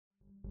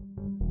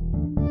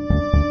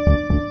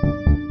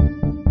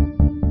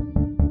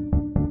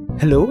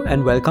Hello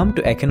and welcome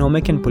to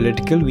Economic and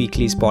Political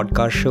Weekly's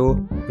podcast show,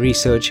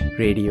 Research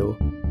Radio.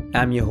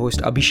 I'm your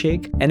host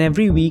Abhishek, and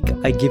every week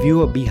I give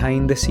you a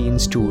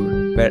behind-the-scenes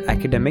tour where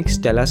academics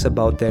tell us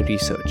about their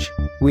research.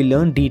 We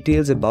learn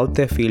details about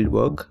their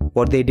fieldwork,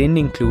 what they didn't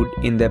include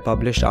in their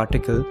published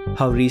article,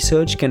 how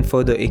research can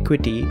further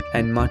equity,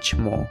 and much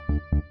more.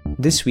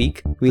 This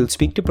week, we'll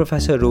speak to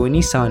Professor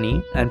Rohini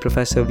Sahni and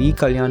Professor V.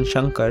 Kalyan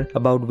Shankar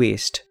about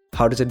waste.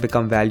 How does it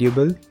become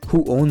valuable?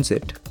 Who owns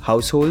it?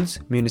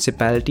 Households,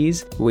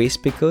 municipalities,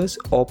 waste pickers,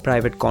 or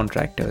private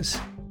contractors?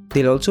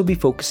 They'll also be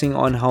focusing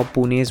on how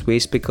Pune's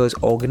waste pickers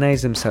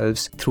organize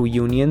themselves through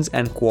unions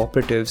and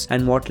cooperatives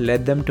and what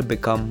led them to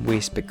become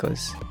waste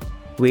pickers.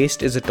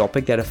 Waste is a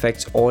topic that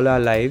affects all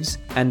our lives,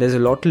 and there's a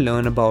lot to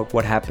learn about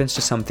what happens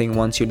to something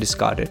once you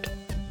discard it.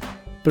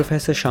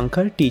 Professor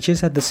Shankar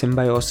teaches at the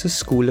Symbiosis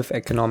School of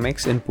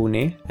Economics in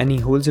Pune, and he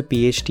holds a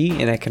PhD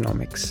in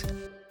economics.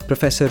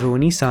 Professor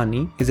Rohini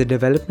Sahni is a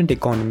development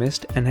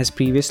economist and has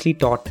previously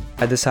taught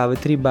at the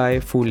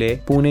Savitribai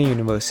Phule Pune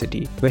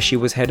University, where she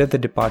was head of the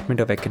Department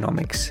of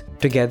Economics.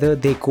 Together,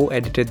 they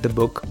co-edited the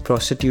book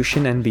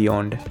Prostitution and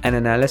Beyond, an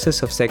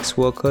analysis of sex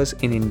workers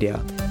in India.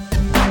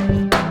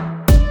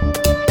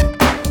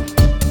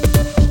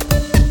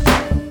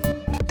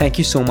 Thank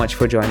you so much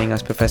for joining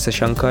us, Professor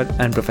Shankar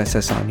and Professor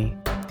Sahni.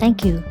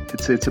 Thank you.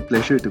 It's a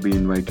pleasure to be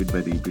invited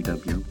by the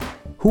EPW.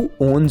 Who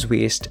owns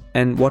waste,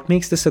 and what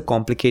makes this a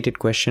complicated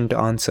question to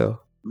answer?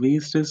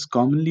 Waste is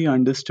commonly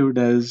understood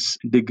as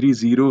degree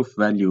zero of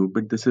value,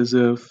 but this is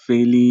a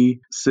fairly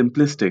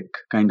simplistic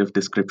kind of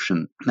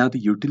description. Now, the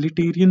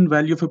utilitarian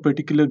value of a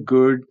particular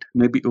good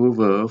may be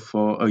over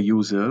for a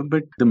user,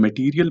 but the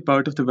material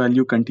part of the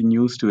value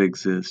continues to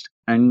exist.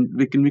 And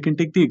we can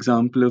take the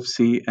example of,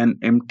 say, an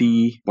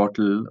empty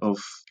bottle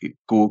of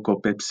Coke or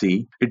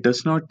Pepsi. It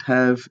does not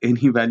have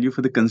any value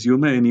for the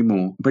consumer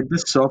anymore. But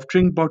this soft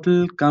drink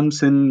bottle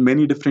comes in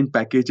many different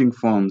packaging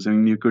forms. I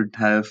mean, you could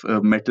have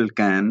a metal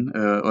can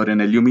or an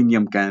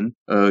aluminium can.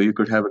 You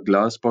could have a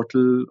glass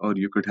bottle, or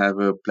you could have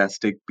a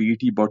plastic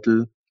PET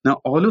bottle. Now,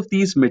 all of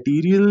these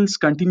materials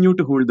continue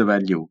to hold the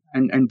value,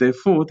 and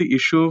therefore the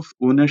issue of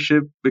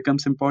ownership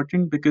becomes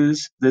important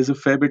because there's a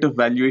fair bit of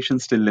valuation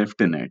still left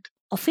in it.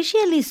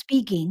 Officially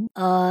speaking,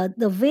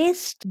 the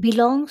waste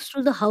belongs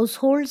to the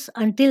households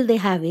until they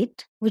have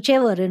it.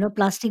 Whichever,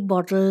 plastic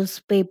bottles,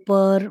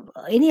 paper,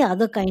 any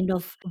other kind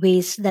of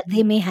waste that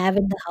they may have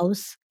in the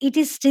house, it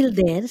is still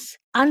theirs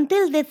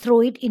until they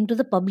throw it into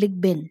the public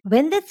bin.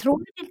 When they throw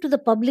it into the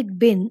public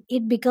bin,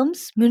 it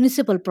becomes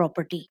municipal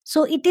property.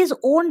 So it is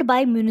owned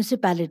by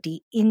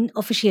municipality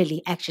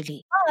officially,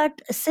 actually. But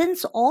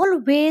since all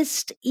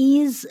waste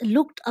is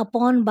looked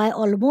upon by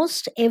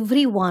almost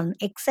everyone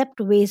except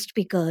waste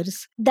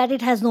pickers, that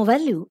it has no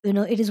value,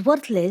 it is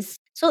worthless.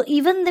 So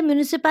even the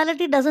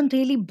municipality doesn't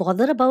really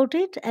bother about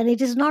it, and it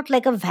is not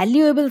like a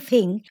valuable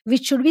thing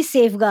which should be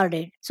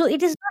safeguarded. So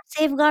it is not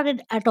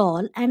safeguarded at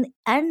all,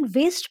 and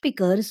waste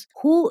pickers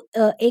who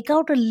eke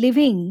out a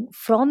living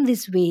from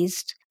this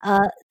waste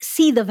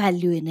see the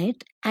value in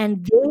it,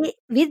 and they,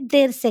 with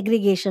their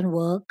segregation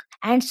work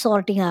and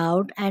sorting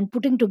out and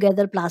putting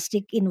together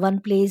plastic in one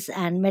place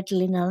and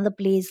metal in another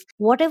place,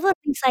 whatever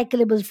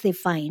recyclables they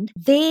find,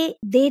 they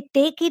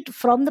take it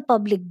from the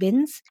public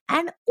bins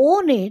and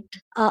own it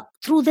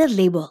through their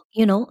labor.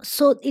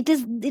 So it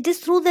is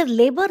through their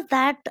labor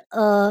that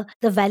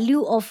the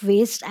value of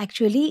waste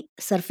actually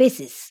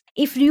surfaces.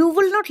 If you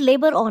will not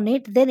labor on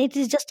it, then it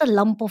is just a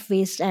lump of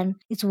waste and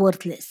it's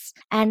worthless,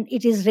 and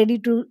it is ready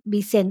to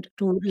be sent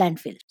to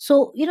landfill.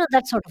 So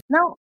that sort of.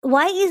 Now,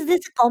 why is this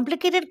a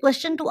complicated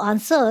question to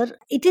answer?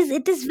 It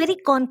is very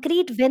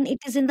concrete when it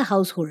is in the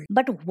household,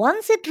 but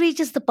once it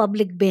reaches the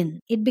public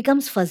bin, it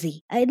becomes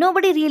fuzzy.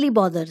 Nobody really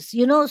bothers.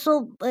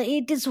 So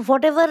it is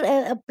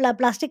whatever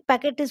plastic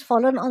packet is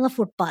fallen on the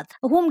footpath.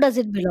 Whom does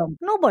it belong?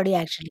 Nobody,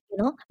 actually.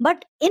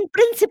 But in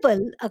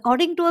principle,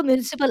 according to a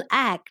municipal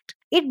act,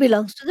 it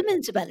belongs to the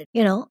municipality,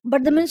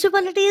 but the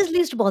municipality is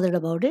least bothered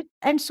about it.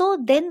 And so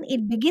then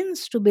it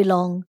begins to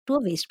belong to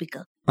a waste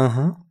picker.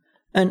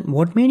 And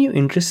what made you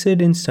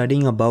interested in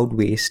studying about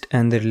waste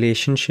and the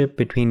relationship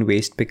between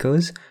waste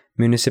pickers,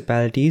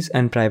 municipalities,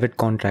 and private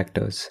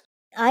contractors?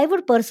 I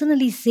would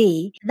personally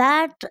say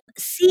that,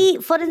 see,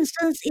 for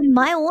instance, in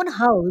my own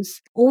house,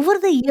 over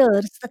the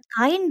years, the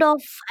kind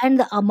of and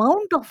the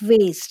amount of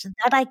waste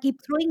that I keep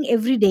throwing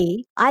every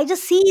day, I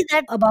just see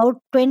that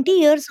about 20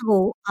 years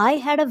ago, I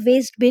had a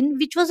waste bin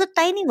which was a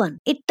tiny one.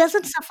 It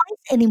doesn't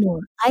suffice anymore.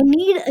 I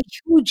need a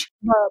huge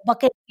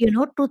bucket,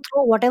 to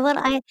throw whatever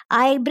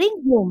I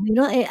bring home.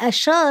 A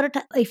shirt,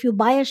 if you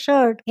buy a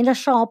shirt in a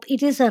shop,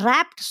 it is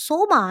wrapped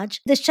so much.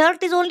 The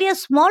shirt is only a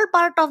small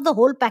part of the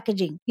whole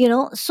packaging,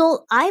 So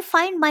I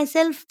find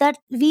myself that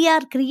we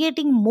are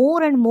creating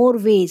more and more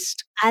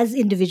waste as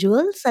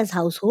individuals, as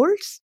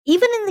households.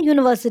 Even in the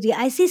university,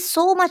 I see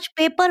so much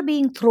paper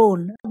being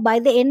thrown. By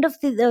the end of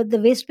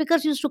the waste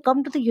pickers used to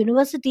come to the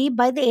university.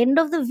 By the end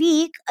of the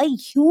week, a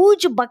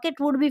huge bucket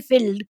would be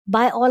filled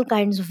by all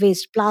kinds of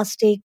waste,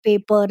 plastic,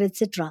 paper,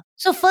 etc.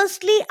 So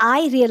firstly,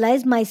 I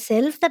realized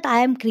myself that I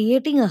am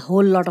creating a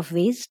whole lot of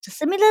waste.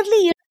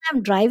 Similarly,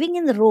 I'm driving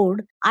in the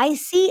road, I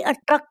see a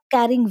truck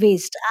carrying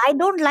waste. I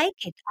don't like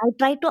it. I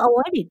try to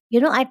avoid it.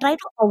 I try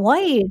to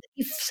avoid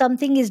if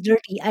something is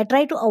dirty. I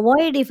try to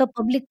avoid if a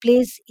public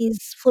place is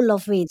full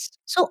of waste.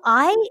 So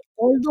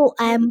although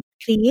I am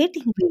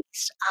creating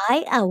waste,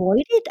 I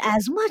avoid it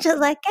as much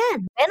as I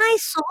can. When I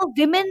saw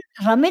women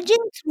rummaging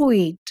through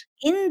it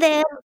in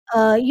their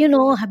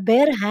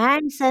bare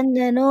hands and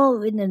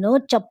with no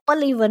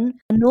chappal, even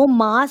no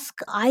mask,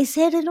 I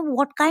said,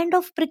 what kind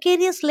of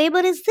precarious labor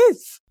is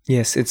this?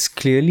 Yes, it's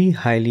clearly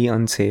highly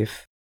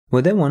unsafe.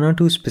 Were there one or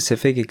two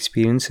specific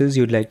experiences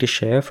you'd like to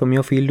share from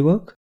your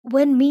fieldwork?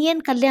 When me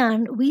and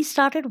Kalyan, we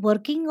started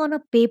working on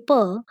a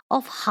paper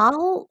of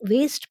how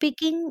waste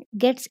picking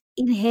gets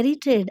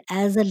inherited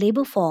as a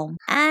labor form.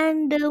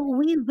 And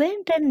we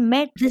went and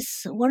met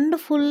this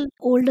wonderful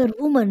older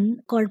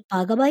woman called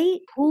Pagabai,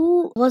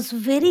 who was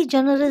very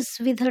generous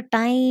with her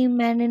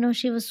time, and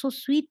she was so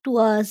sweet to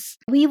us.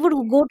 We would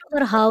go to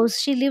her house.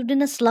 She lived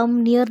in a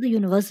slum near the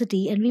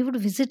university, and we would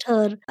visit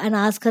her and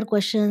ask her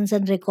questions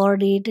and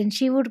record it. And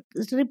she would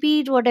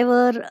repeat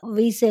whatever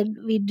we said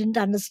we didn't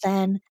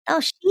understand. Now,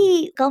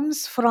 she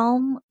comes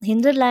from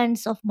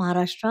hinterlands of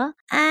Maharashtra,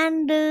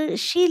 and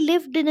she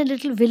lived in a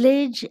little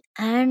village,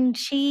 and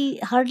she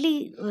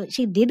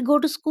did go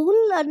to school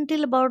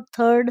until about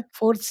third,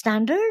 fourth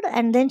standard,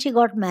 and then she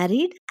got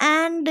married,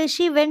 and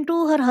she went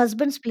to her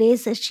husband's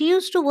place. She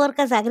used to work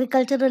as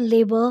agricultural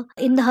labor.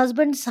 In the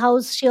husband's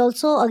house, she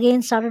also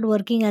again started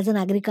working as an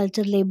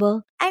agricultural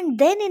labor. And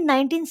then in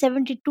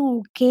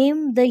 1972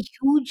 came the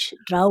huge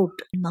drought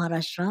in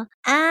Maharashtra,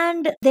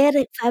 and their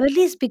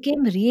families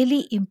became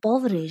really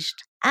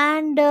impoverished.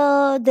 And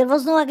there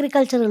was no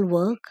agricultural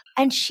work.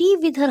 And she,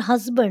 with her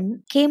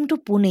husband, came to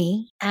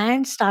Pune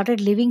and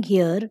started living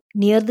here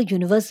near the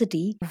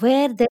university,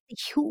 where there's a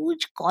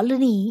huge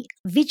colony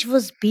which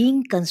was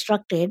being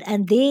constructed.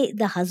 And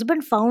the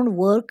husband found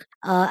work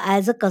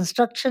as a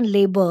construction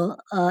labor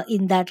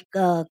in that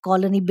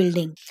colony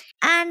building.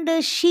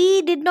 And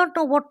she did not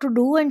know what to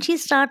do, and she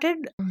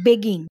started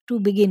begging to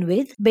begin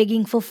with,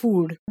 begging for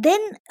food. Then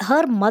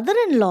her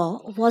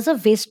mother-in-law was a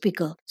waste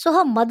picker, so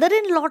her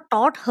mother-in-law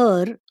taught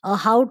her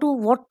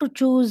what to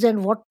choose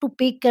and what to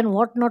pick and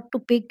what not to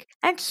pick.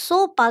 And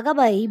so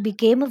Pagabai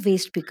became a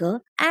waste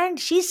picker, and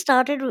she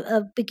started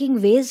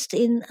picking waste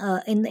in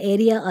the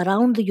area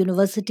around the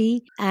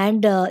university,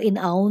 and in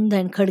Aund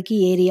and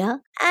Khadki area.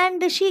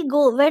 And she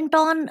went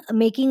on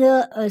making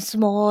a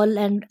small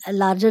and a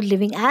larger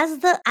living as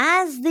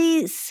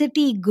the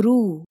city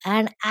grew,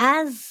 and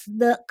as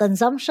the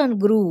consumption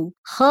grew,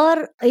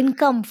 her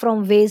income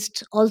from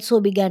waste also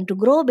began to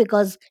grow,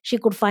 because she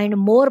could find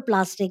more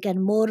plastic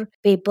and more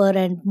paper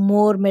and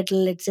more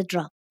metal,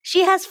 etc.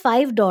 She has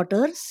 5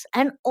 daughters,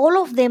 and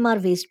all of them are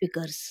waste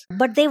pickers,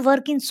 but they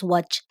work in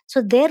Swachh.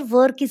 So their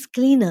work is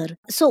cleaner.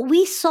 So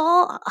we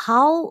saw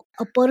how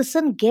a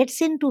person gets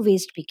into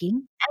waste picking,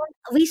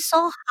 and we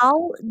saw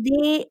how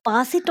they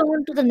pass it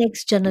on to the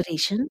next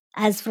generation,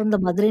 as from the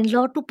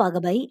mother-in-law to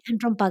Pagabai,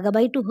 and from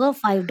Pagabai to her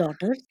 5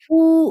 daughters,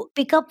 who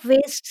pick up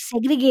waste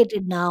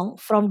segregated now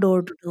from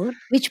door to door,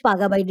 which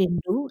Pagabai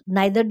didn't do,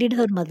 neither did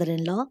her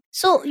mother-in-law.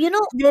 So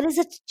there is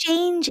a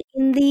change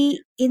in the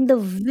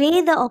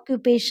way the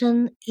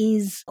occupation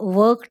is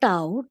worked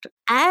out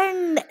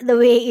and the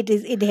way it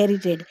is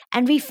inherited.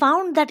 And we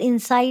found that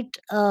insight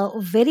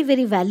very,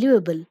 very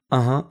valuable.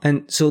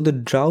 And so the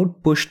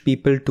drought pushed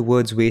people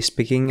towards waste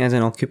picking as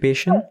an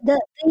occupation? The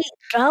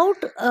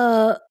drought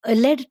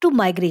led to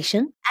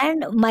migration,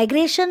 and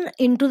migration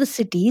into the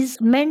cities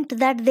meant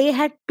that they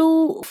had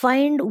to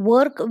find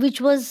work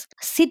which was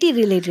city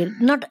related,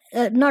 not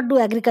do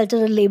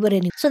agricultural labor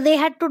anymore. So they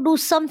had to do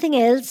something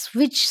else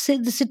which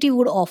the city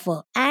would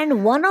offer.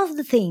 And one of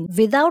the things,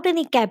 without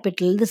any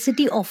capital, the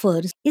city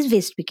offers is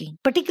waste picking,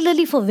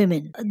 particularly for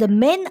women. The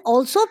men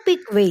also pick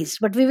waste,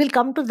 but we will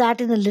come to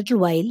that in a little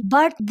while.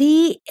 But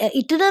the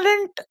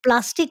itinerant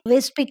plastic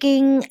waste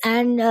picking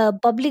and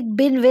public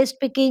bin waste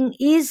picking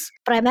is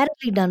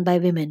primarily done by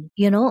women.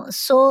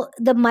 So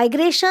the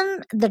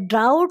migration, the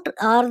drought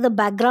are the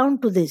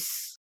background to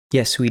this.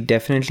 Yes, we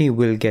definitely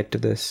will get to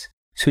this.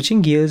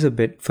 Switching gears a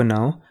bit for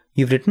now,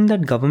 you've written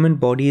that government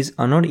bodies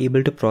are not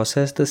able to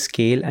process the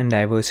scale and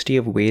diversity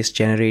of waste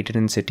generated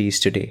in cities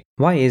today.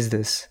 Why is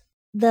this?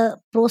 The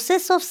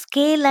process of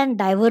scale and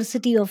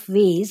diversity of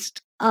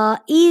waste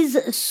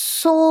is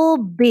so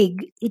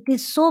big. It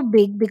is so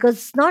big because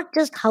it's not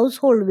just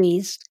household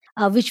waste,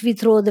 which we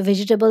throw the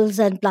vegetables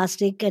and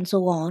plastic and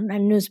so on,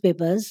 and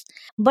newspapers,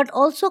 but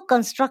also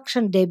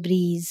construction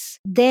debris,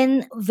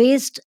 then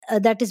waste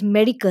that is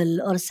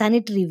medical or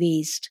sanitary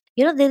waste.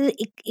 There is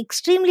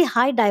extremely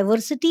high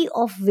diversity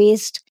of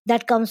waste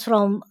that comes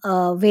from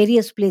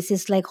various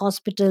places like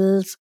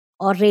hospitals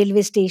or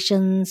railway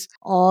stations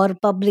or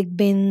public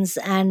bins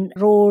and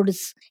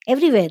roads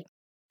everywhere.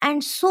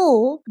 And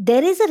so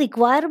there is a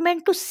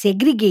requirement to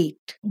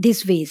segregate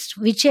this waste,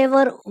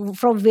 whichever,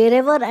 from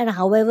wherever and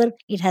however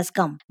it has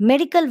come.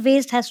 Medical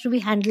waste has to be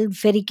handled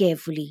very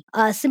carefully.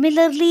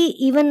 Similarly,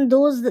 even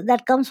those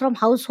that comes from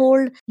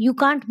household, you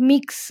can't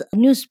mix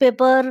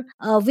newspaper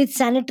with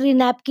sanitary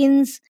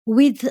napkins,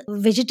 with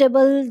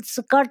vegetables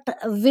cut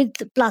with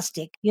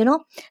plastic,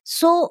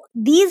 so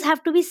these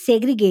have to be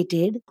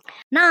segregated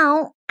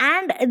now,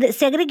 and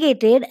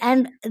segregated,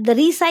 and the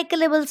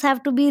recyclables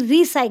have to be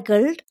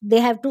recycled. They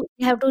have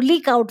to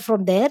leak out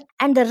from there,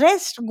 and the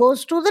rest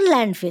goes to the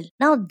landfill.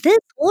 Now this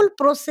whole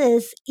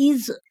process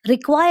is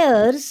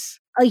requires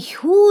a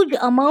huge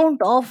amount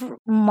of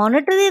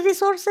monetary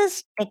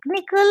resources,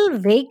 technical,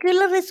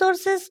 vehicular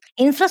resources,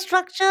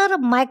 infrastructure,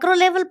 micro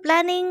level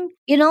planning.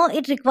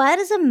 It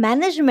requires a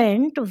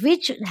management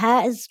which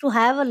has to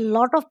have a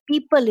lot of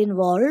people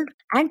involved,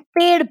 and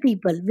paid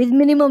people with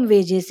minimum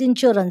wages,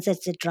 insurance,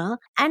 etc.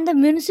 And the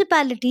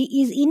municipality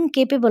is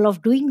incapable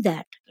of doing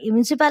that. A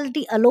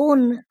municipality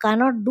alone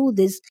cannot do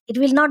this. It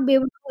will not be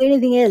able to do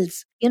anything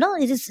else.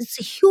 It's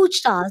a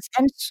huge task.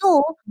 And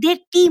so they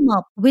team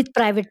up with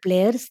private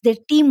players, they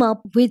team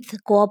up with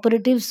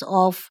cooperatives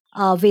of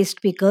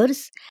waste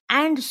pickers.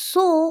 And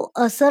so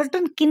a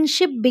certain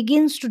kinship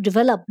begins to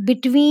develop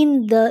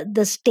between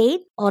the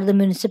state or the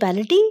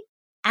municipality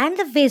and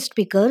the waste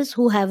pickers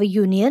who have a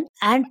union,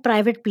 and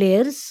private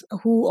players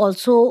who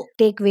also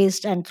take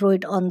waste and throw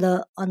it on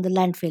the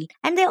landfill,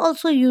 and they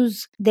also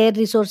use their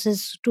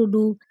resources to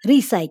do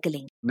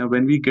recycling. Now,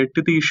 when we get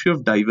to the issue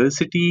of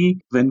diversity,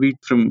 when we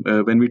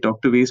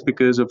talk to waste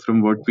pickers, or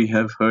from what we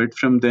have heard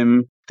from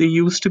them, there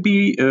used to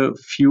be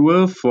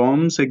fewer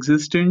forms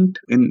existent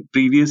in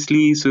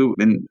previously. So,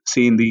 when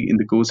say in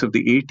the course of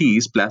the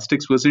 80s,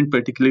 plastics wasn't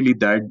particularly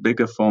that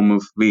big a form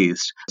of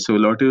waste. So, a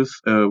lot of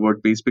what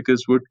waste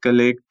pickers would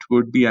collect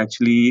would be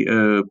actually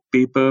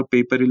paper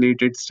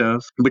related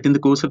stuff. But in the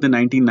course of the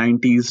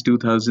 1990s,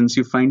 2000s,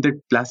 you find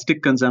that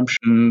plastic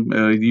consumption,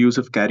 use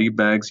of carry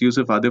bags, use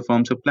of other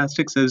forms of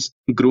plastics has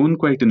grown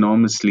quite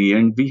enormously,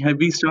 and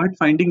we start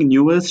finding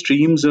newer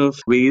streams of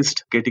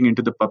waste getting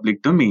into the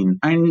public domain.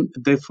 And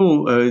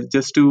therefore,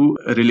 just to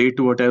relate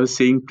to what I was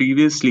saying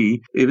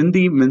previously, even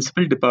the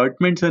municipal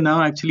departments are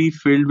now actually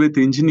filled with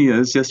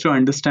engineers just to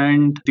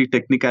understand the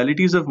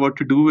technicalities of what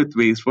to do with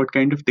waste, what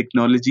kind of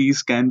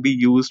technologies can be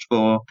used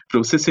for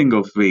processing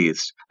of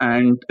waste.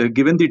 And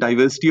given the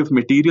diversity of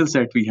materials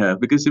that we have,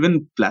 because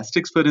even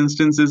plastics, for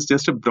instance, is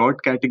just a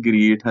broad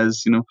category. It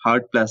has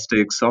hard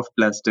plastics, soft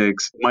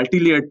plastics,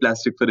 multi-layered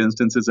plastic, for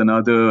instance, is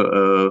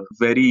another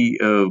very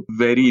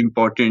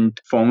important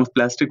form of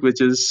plastic which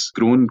has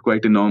grown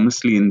quite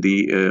enormously in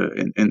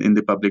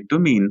the public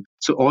domain.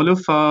 So all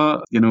of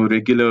our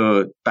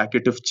regular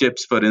packet of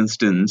chips, for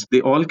instance,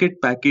 they all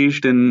get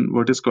packaged in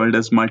what is called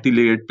as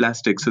multi-layered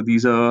plastic. So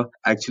these are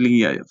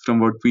actually, from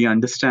what we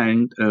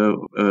understand,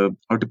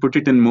 or to put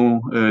it in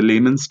more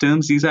layman's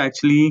terms, these are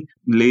actually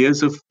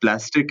layers of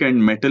plastic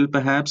and metal,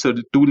 perhaps, or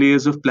two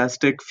layers of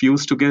plastic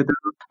fused together,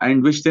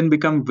 and which then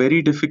become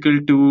very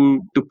difficult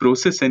to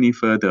process any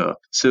further.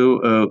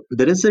 So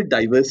there is a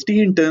diversity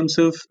in terms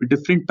of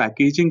different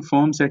packaging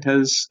forms that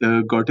has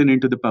gotten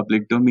into the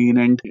public domain,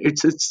 and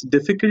it's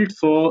difficult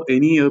for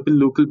any urban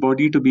local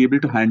body to be able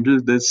to handle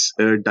this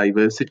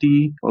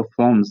diversity of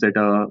forms that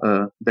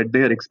they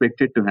are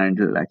expected to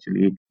handle.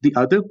 Actually, the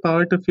other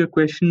part of your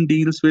question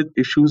deals with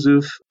issues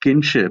of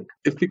kinship.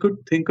 If we could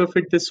think of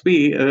it this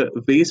way,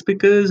 waste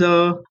pickers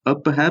are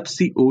perhaps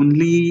the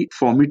only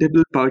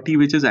formidable party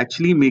which is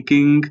actually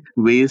making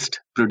waste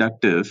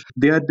productive.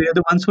 They are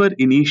the ones who are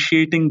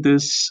initiating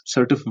this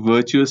sort of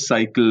virtuous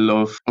cycle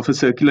of a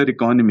circular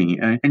economy,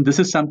 and this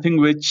is something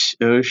which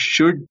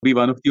should be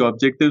one of the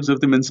objectives of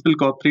the municipal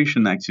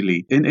corporation.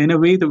 Actually, in a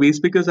way, the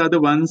waste pickers are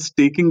the ones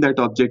taking that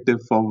objective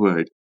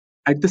forward.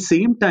 At the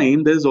same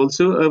time, there's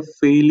also a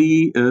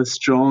fairly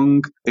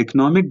strong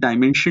economic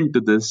dimension to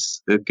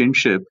this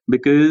kinship,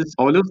 because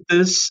all of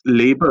this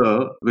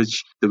labor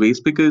which the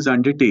waste pickers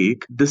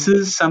undertake, this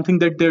is something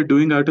that they're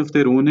doing out of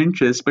their own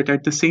interest, but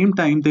at the same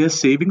time, they're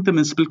saving the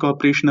municipal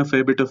corporation a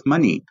fair bit of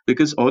money,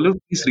 because all of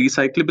these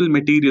recyclable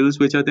materials,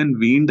 which are then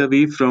weaned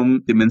away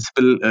from the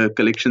municipal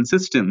collection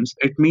systems,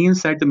 it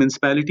means that the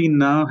municipality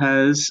now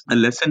has a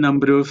lesser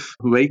number of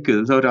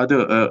vehicles, or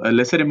rather a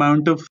lesser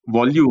amount of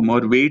volume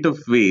or weight of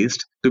waste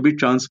to be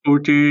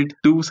transported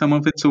to some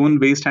of its own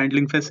waste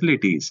handling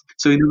facilities.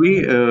 So in a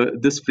way,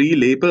 this free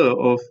labor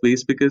of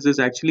waste pickers is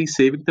actually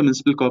saving the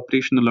municipal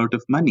corporation a lot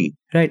of money.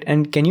 Right.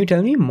 And can you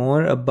tell me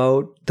more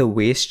about the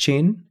waste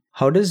chain?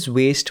 How does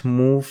waste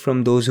move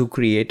from those who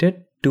create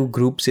it to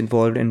groups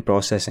involved in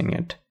processing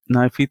it?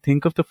 Now, if we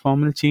think of the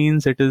formal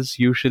chains, it is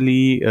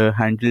usually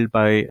handled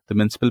by the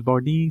municipal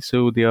body.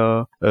 So they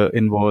are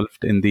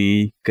involved in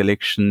the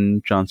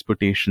collection,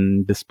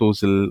 transportation,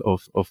 disposal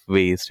of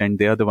waste. And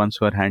they are the ones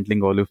who are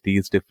handling all of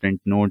these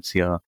different nodes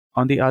here.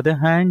 On the other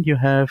hand, you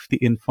have the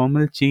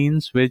informal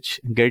chains which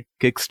get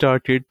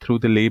kickstarted through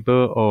the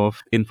labor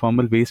of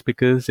informal waste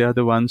pickers. They are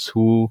the ones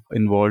who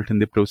involved in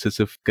the process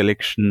of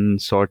collection,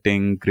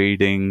 sorting,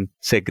 grading,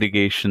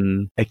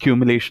 segregation,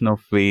 accumulation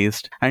of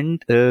waste,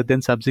 and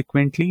then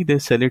subsequently they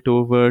sell it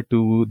over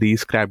to the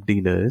scrap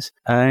dealers.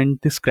 And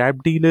the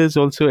scrap dealers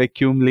also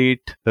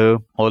accumulate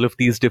all of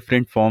these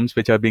different forms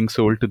which are being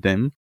sold to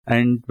them.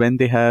 And when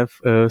they have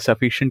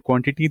sufficient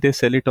quantity, they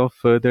sell it off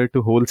further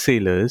to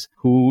wholesalers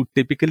who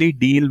typically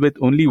deal with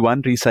only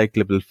one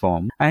recyclable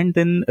form. And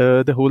then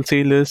the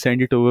wholesalers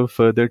send it over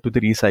further to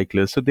the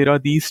recyclers. So there are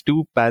these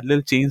two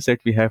parallel chains that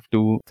we have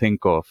to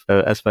think of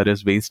as far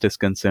as waste is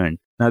concerned.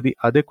 Now, the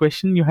other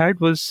question you had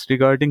was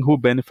regarding who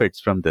benefits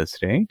from this,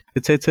 right?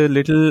 It's a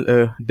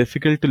little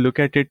difficult to look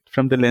at it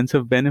from the lens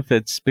of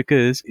benefits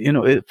because,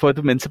 for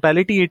the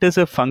municipality, it is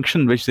a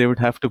function which they would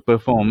have to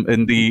perform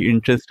in the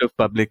interest of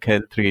public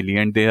health, really,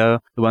 and they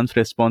are the ones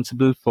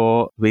responsible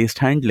for waste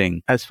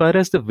handling. As far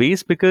as the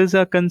waste pickers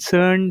are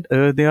concerned,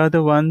 they are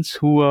the ones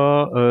who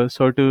are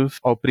sort of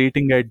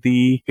operating at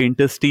the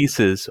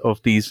interstices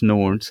of these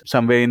nodes,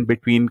 somewhere in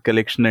between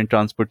collection and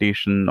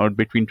transportation or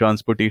between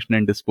transportation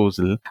and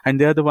disposal. And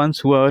they are the ones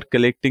who are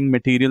collecting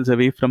materials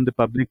away from the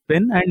public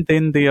bin and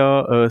then they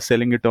are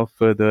selling it off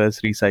further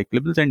as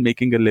recyclables and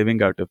making a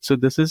living out of it. So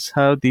this is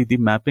how the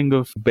mapping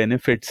of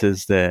benefits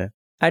is there.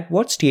 At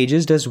what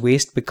stages does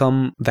waste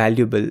become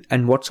valuable,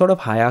 and what sort of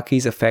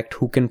hierarchies affect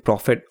who can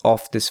profit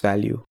off this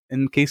value?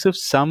 In case of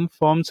some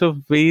forms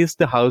of waste,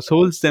 the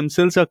households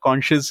themselves are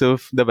conscious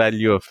of the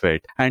value of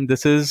it. And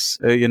this is,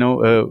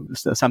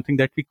 something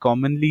that we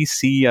commonly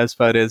see as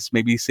far as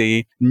maybe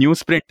say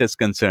newsprint is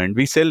concerned.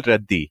 We sell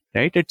raddi,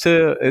 right? It's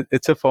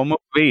a form of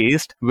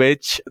waste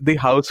which the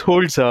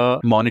households are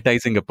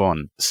monetizing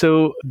upon.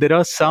 So there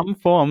are some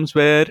forms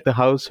where the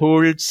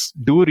households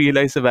do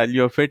realize the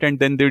value of it and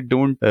then they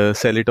don't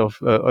sell it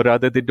off, or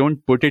rather they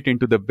don't put it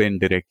into the bin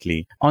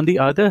directly. On the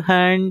other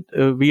hand,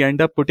 we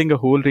end up putting a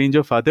whole range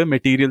of other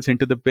materials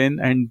into the bin,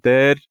 and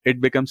there it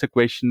becomes a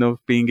question of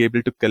being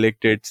able to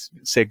collect it,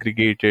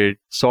 segregate it,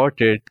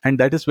 sort it, and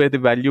that is where the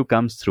value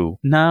comes through.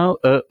 Now,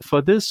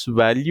 for this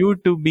value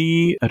to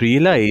be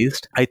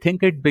realized, I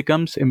think it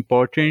becomes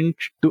important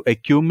to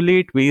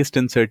accumulate waste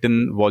in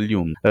certain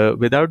volume.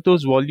 Without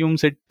those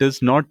volumes, it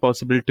is not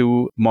possible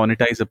to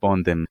monetize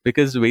upon them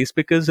because waste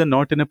pickers are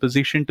not in a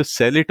position to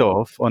sell it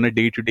off on a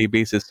day-to-day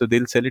basis. So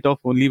they'll sell it off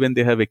only when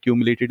they have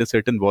accumulated a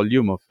certain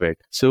volume of it.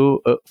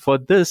 So for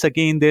this,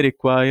 again, they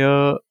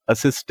require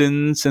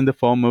assistance in the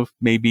form of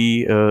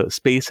maybe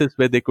spaces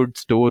where they could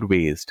store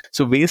waste.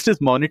 So waste is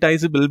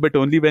monetizable, but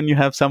only when you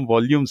have some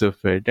volumes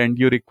of it, and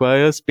you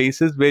require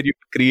spaces where you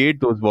create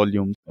those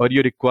volumes, or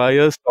you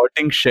require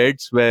sorting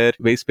sheds where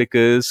waste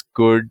pickers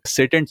could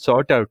sit and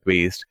sort out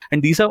waste.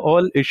 And these are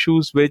all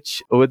issues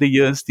which over the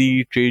years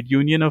the trade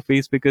union of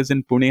waste pickers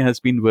in Pune has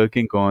been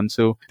working on.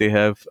 So they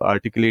have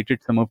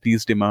articulated some of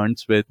these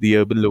demands with the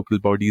urban local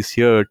bodies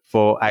here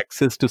for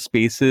access to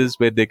spaces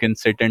where they can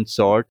sit and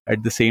sort,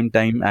 at the same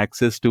time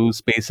access to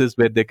spaces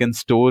where they can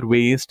store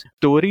waste.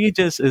 Storage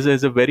is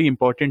a very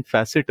important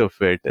facet of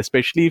it,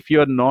 especially if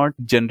you're not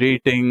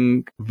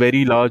generating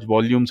very large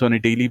volumes on a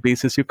daily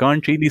basis. You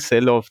can't really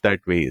sell off that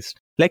waste.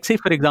 Like say,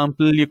 for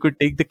example, you could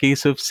take the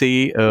case of,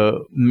 say,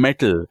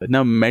 metal.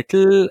 Now,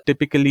 metal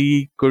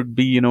typically could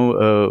be,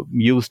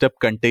 used up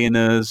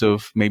containers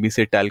of maybe,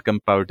 say, talcum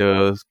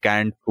powders,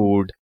 canned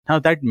food. Now,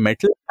 that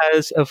metal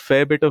has a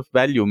fair bit of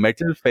value.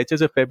 Metal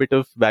fetches a fair bit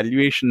of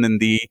valuation in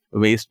the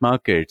waste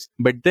markets.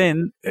 But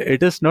then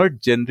it is not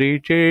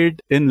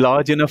generated in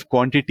large enough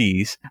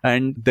quantities.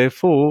 And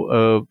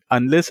therefore,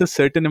 unless a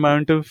certain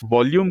amount of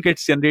volume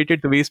gets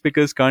generated, the waste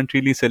pickers can't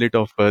really sell it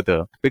off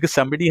further because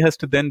somebody has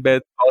to then bear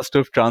the cost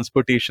of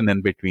transportation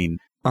in between.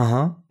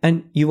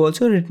 And you've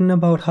also written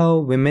about how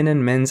women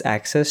and men's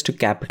access to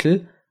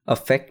capital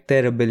affect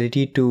their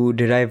ability to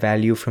derive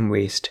value from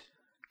waste.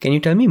 Can you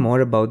tell me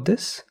more about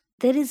this?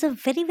 There is a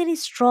very, very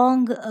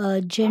strong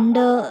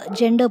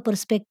gender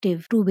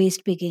perspective to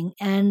waste picking,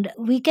 and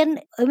we can,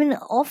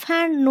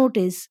 offhand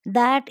notice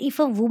that if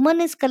a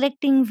woman is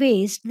collecting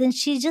waste, then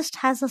she just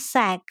has a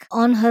sack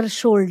on her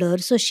shoulder,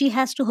 so she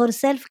has to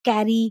herself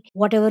carry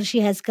whatever she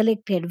has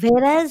collected.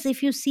 Whereas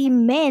if you see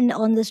men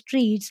on the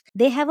streets,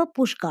 they have a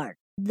push cart.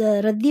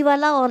 The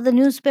raddiwala or the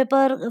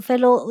newspaper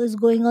fellow is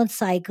going on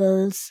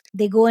cycles.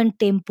 They go in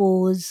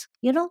tempos.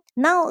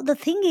 Now the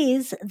thing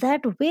is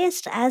that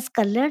waste, as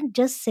Kalyan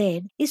just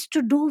said, is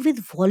to do with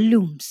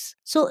volumes.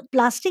 So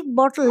plastic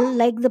bottle,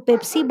 like the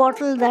Pepsi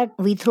bottle that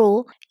we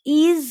throw,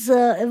 is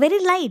very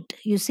light,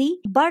 you see.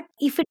 But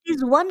if it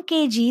is 1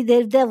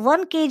 kg, there are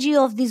 1 kg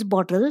of these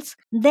bottles,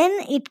 then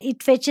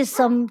it fetches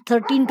some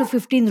 13 to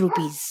 15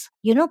 rupees,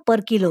 per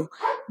kilo.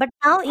 But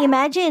now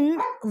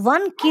imagine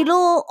 1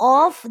 kilo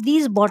of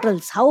these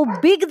bottles, how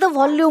big the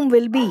volume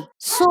will be.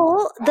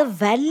 So the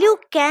value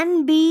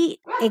can be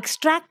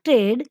extracted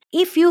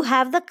if you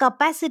have the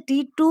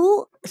capacity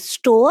to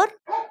store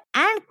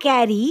and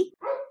carry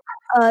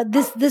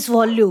this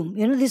volume,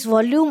 this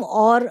volume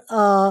or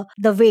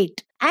the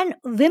weight. And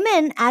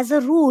women, as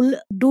a rule,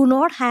 do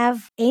not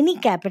have any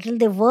capital.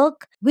 They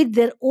work with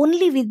their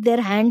only with their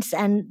hands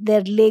and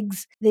their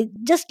legs. They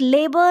just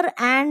labor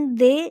and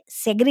they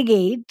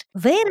segregate.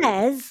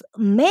 Whereas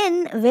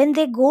men, when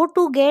they go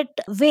to get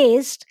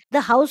waste,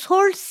 the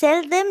households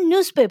sell them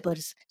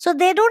newspapers. So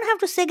they don't have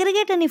to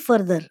segregate any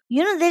further.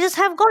 They just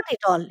have got it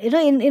all,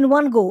 in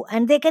one go.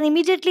 And they can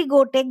immediately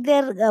go take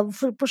their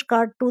push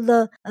cart to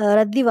the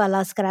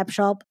Raddiwala scrap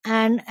shop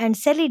and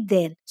sell it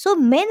there. So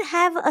men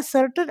have a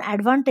certain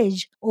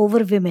advantage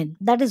over women.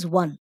 That is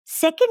one.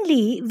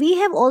 Secondly, we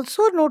have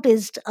also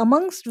noticed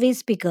amongst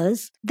waste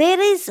pickers, there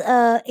is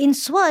in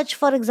Swatch,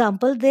 for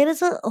example, there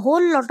is a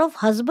whole lot of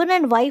husband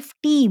and wife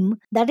team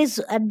that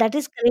is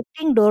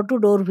collecting door to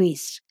door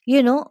waste.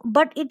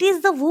 But it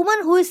is the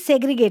woman who is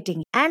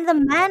segregating and the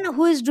man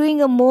who is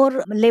doing a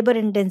more labor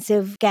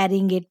intensive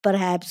carrying it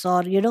perhaps,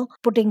 or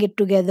putting it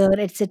together,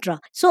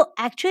 etc. So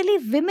actually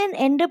women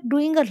end up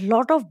doing a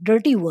lot of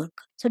dirty work.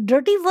 So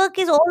dirty work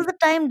is all the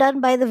time done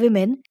by the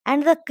women,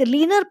 and the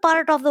cleaner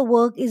part of the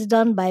work is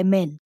done by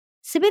men.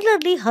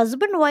 Similarly,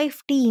 husband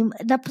wife team,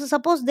 now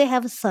suppose they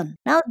have a son.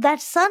 Now that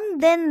son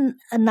then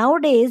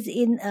nowadays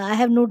in I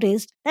have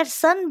noticed that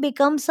son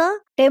becomes a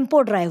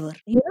tempo driver,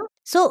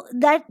 so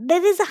that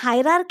there is a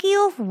hierarchy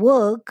of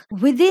work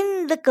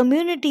within the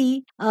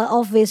community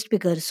of waste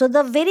pickers. So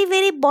the very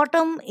very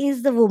bottom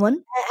is the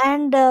woman,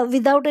 and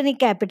without any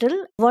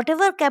capital,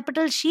 whatever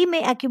capital she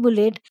may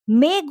accumulate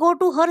may go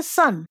to her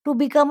son to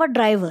become a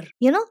driver.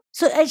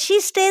 So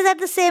she stays at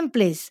the same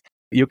place.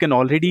 You can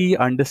already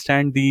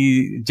understand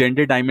the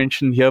gender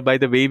dimension here by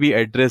the way we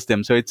address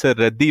them. So it's a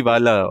Raddi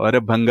wala or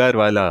a Bhangar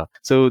wala.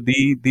 So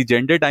the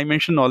gender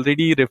dimension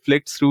already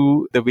reflects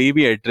through the way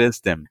we address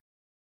them.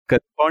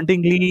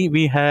 Correspondingly,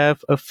 we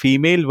have a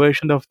female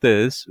version of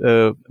this,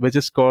 which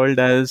is called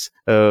as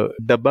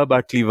Dabba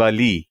Batli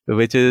Wali,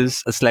 which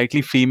is a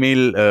slightly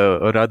female,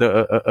 or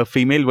rather a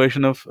female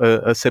version of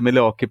a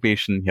similar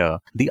occupation here.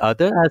 The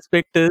other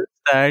aspect is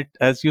that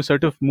as you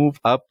sort of move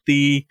up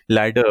the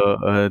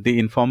ladder, the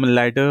informal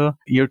ladder,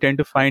 you tend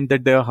to find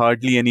that there are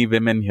hardly any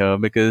women here,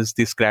 because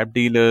the scrap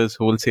dealers,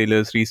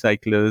 wholesalers,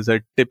 recyclers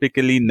are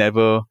typically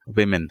never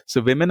women.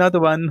 So women are the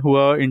one who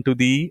are into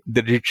the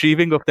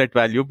retrieving of that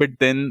value, but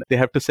then they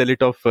have to sell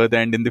it off further,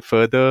 and in the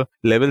further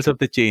levels of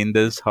the chain,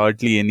 there's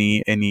hardly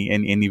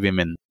any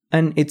women.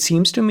 And it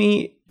seems to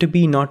me to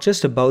be not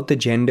just about the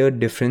gender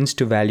difference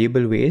to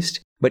valuable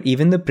waste, but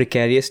even the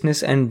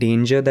precariousness and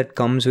danger that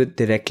comes with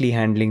directly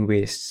handling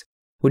wastes.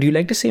 Would you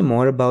like to say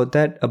more about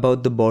that,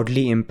 about the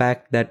bodily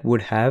impact that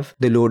would have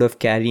the load of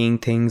carrying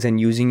things and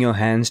using your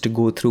hands to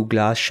go through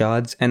glass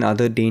shards and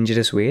other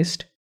dangerous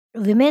waste?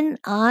 Women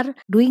are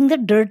doing the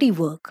dirty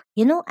work,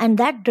 and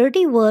that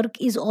dirty work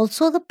is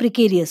also the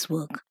precarious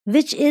work,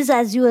 which is,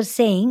 as you are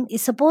saying,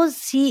 suppose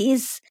she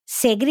is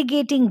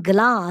segregating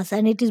glass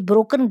and it is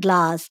broken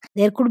glass.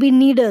 There could be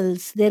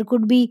needles, there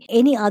could be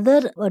any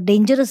other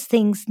dangerous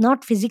things,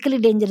 not physically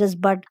dangerous,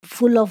 but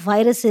full of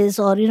viruses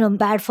or,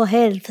 bad for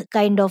health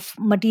kind of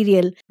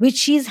material, which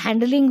she is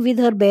handling with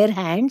her bare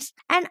hands.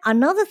 And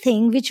another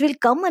thing, which will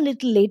come a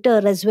little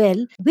later as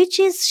well, which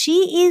is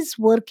she is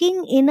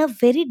working in a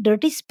very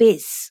dirty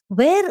space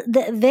where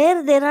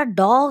there are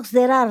dogs,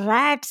 there are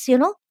rats,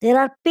 there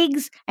are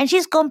pigs, and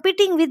she's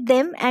competing with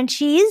them, and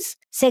she is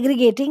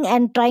segregating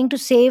and trying to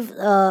save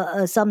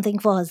something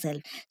for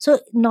herself. So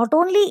not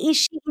only is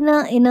she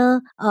in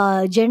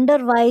a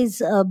gender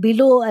wise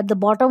below at the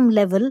bottom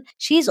level,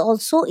 she is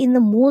also in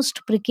the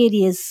most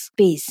precarious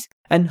space.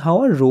 And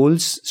how are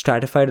roles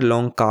stratified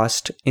along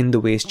caste in the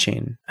waste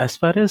chain? As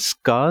far as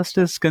caste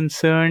is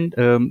concerned,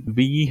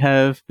 we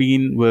have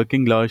been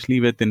working largely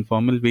with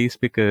informal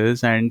waste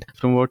pickers, and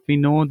from what we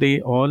know, they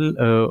all,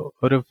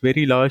 or a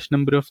very large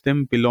number of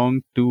them,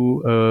 belong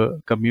to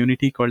a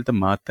community called the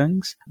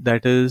Matangs.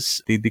 That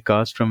is the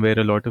caste from where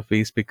a lot of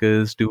waste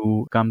pickers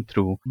do come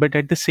through. But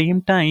at the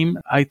same time,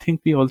 I think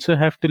we also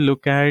have to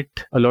look at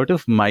a lot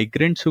of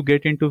migrants who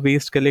get into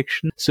waste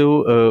collection.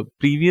 So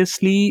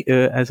previously,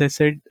 as I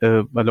said,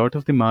 a lot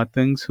of the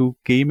Matangs who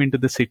came into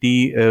the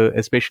city,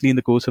 especially in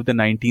the course of the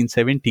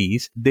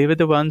 1970s, they were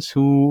the ones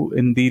who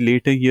in the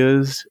later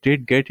years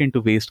did get into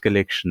waste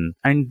collection.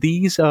 And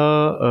these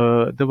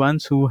are the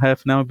ones who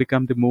have now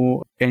become the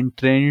more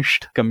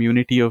entrenched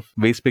community of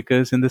waste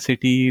pickers in the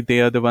city. They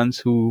are the ones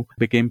who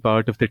became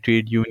part of the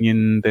trade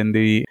union. Then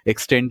they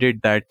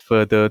extended that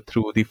further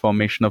through the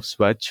formation of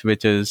Swatch,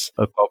 which is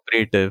a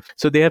cooperative.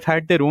 So they have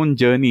had their own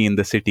journey in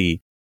the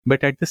city.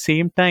 But at the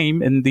same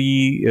time, in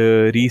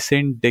the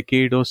recent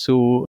decade or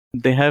so,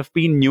 there have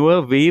been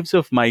newer waves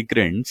of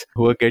migrants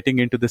who are getting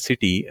into the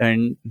city,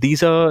 and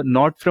these are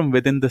not from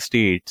within the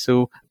state.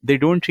 So they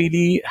don't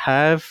really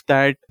have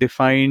that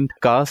defined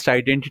caste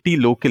identity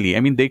locally. I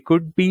mean, they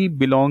could be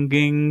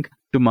belonging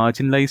to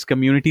marginalized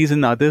communities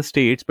in other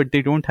states, but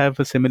they don't have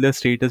a similar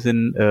status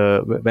in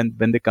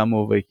when they come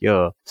over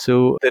here.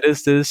 So there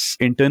is this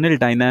internal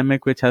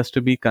dynamic which has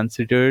to be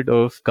considered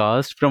of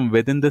caste from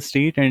within the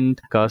state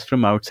and caste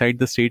from outside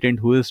the state, and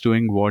who is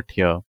doing what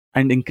here.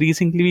 And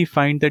increasingly, we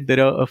find that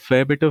there are a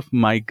fair bit of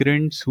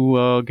migrants who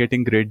are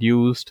getting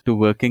reduced to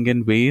working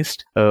in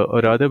waste,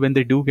 or rather, when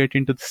they do get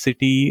into the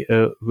city,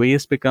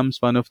 waste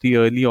becomes one of the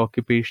early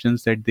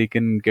occupations that they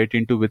can get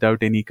into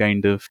without any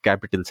kind of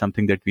capital,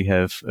 something that we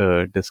have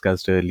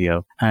discussed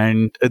earlier.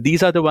 And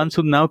these are the ones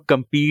who now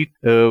compete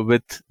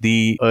with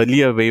the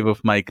earlier wave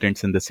of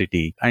migrants in the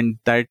city. And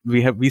that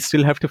we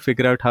still have to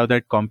figure out how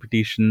that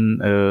competition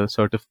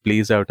sort of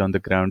plays out on the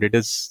ground.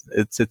 It's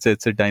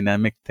a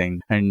dynamic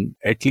thing. And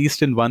at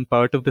least in one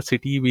part of the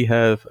city, we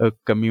have a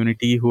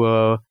community who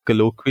are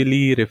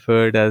colloquially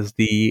referred as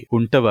the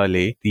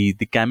Untawale,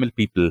 the camel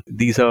people.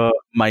 These are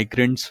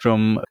migrants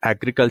from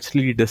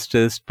agriculturally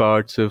distressed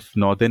parts of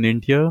northern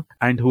India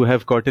and who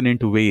have gotten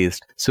into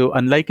waste. So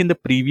unlike in the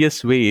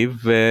previous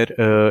wave where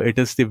it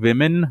is the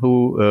women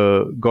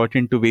who got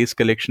into waste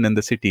collection in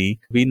the city,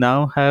 we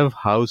now have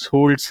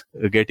households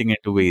getting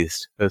into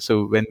waste.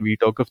 So when we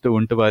talk of the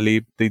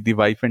Untawale, the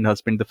wife and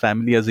husband, the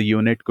family as a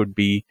unit could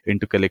be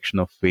into collection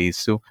of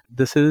waste. So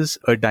this is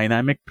a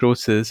dynamic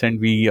process, and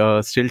we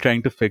are still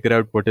trying to figure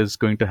out what is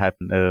going to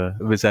happen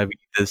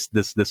vis-a-vis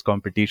this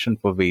competition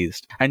for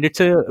waste. And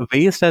it's a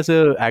waste as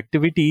a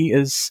activity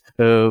is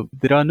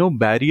there are no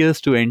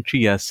barriers to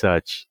entry as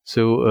such.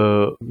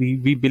 So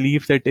we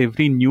believe that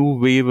every new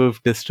wave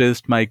of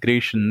distressed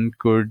migration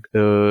could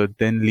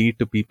then lead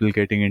to people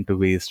getting into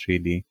waste,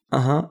 really.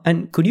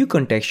 And could you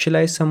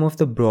contextualize some of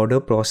the broader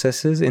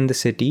processes in the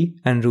city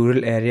and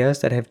rural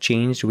areas that have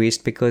changed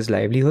waste pickers'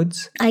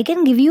 livelihoods? I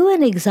can give you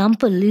an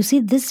example. You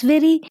see, this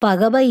very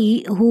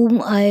Pagabai,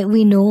 whom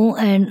we know,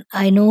 and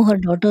I know her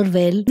daughter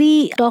well,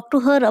 we talked to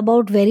her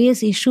about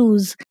various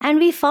issues, and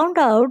we found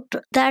out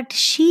that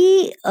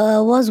she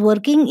was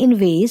working in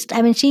waste.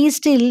 I mean, she's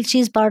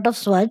part of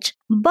Swachh.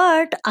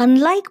 But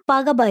unlike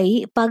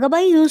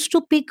Pagabai used to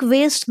pick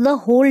waste the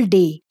whole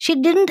day. She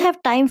didn't have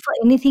time for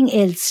anything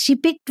else. She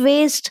picked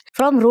waste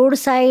from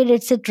roadside,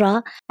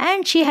 etc.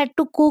 And she had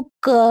to cook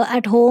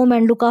at home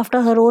and look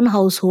after her own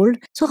household.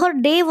 So her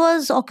day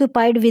was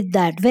occupied with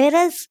that.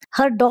 Whereas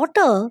her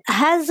daughter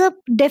has a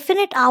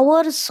definite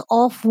hours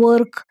of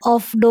work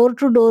of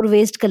door-to-door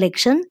waste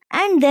collection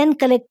and then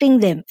collecting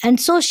them. And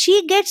so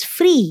she gets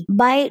free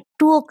by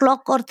 2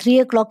 o'clock or 3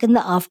 o'clock in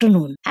the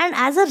afternoon. And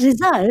as a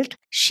result,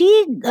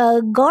 she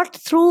got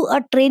through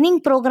a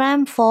training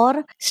program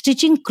for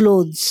stitching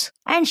clothes.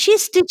 And she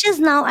stitches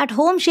now at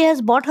home. She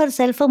has bought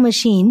herself a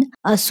machine,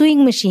 a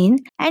sewing machine,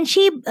 and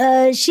she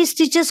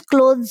stitches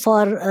clothes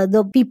for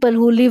the people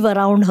who live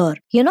around her,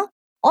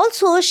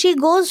 Also, she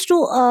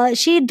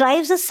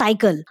drives a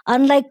cycle,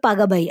 unlike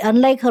Pagabai,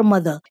 unlike her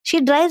mother.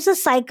 She drives a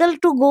cycle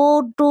to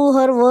go to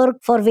her work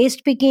for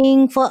waste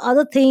picking, for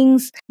other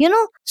things,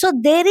 So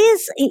there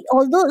is,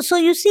 so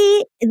you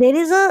see, there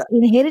is a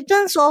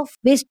inheritance of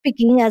waste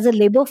picking as a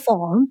labor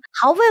form.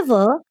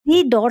 However,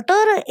 the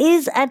daughter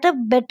is at a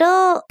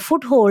better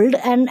foothold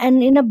and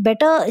in a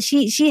better,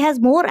 she has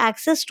more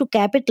access to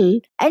capital,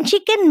 and she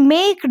can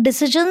make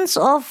decisions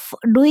of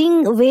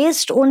doing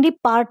waste only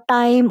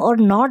part-time or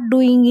not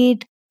doing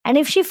it. And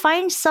if she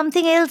finds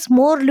something else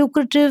more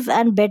lucrative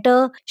and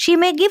better, she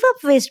may give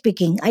up waste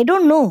picking. I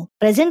don't know.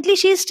 Presently,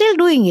 she is still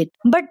doing it.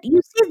 But you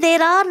see,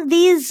 there are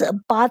these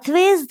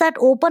pathways that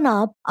open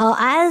up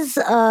as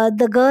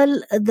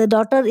the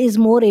daughter is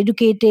more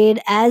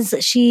educated, as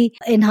she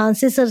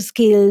enhances her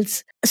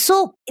skills.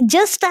 So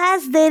just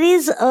as there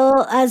is,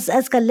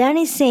 as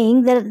Kalyani is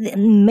saying, there are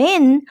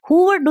men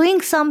who were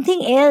doing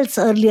something else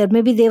earlier.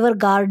 Maybe they were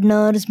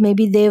gardeners,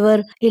 maybe they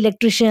were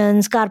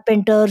electricians,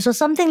 carpenters, or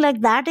something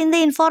like that in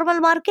the informal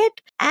market.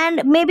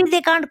 And maybe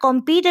they can't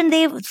compete and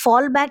they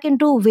fall back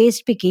into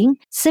waste picking.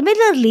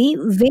 Similarly,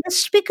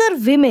 waste picker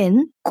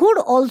women could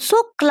also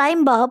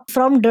climb up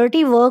from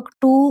dirty work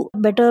to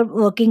better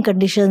working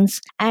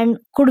conditions and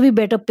could be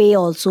better pay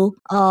also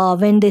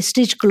when they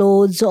stitch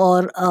clothes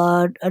or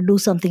do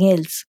something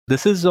else.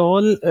 This is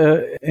all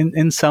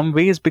in some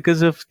ways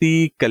because of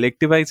the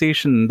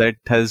collectivization that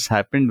has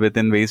happened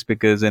within waste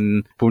pickers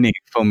in Pune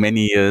for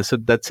many years. So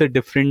that's a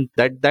different,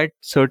 that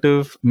sort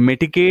of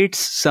mitigates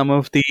some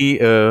of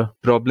the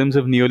problems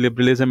of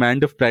neoliberalism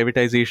and of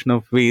privatization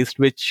of waste,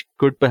 which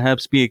could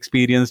perhaps be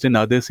experienced in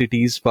other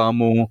cities far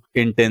more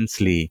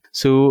intensely.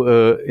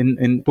 So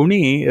in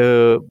Pune,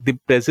 the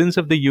presence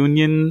of the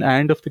union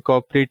and of the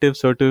cooperative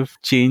sort of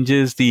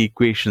changes the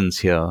equations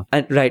here.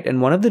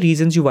 And one of the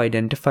reasons you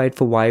identified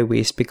for why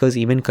waste pickers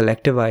even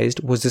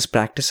collectivized was this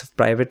practice of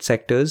private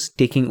sectors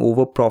taking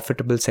over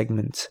profitable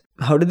segments.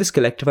 How did this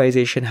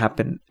collectivization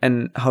happen,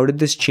 and how did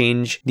this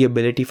change the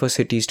ability for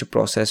cities to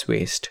process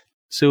waste?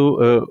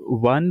 So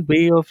one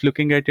way of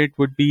looking at it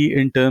would be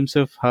in terms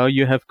of how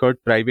you have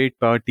got private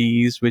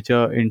parties which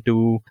are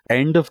into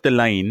end of the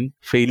line,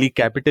 fairly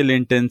capital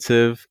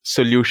intensive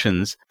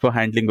solutions for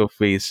handling of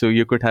waste. So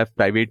you could have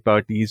private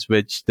parties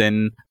which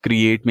then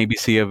create maybe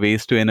say a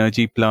waste to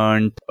energy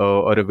plant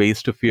or a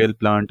waste to fuel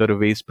plant or a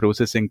waste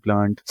processing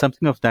plant,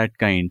 something of that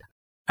kind.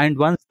 And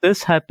once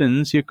this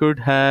happens, you could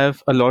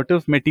have a lot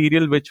of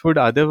material which would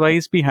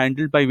otherwise be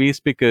handled by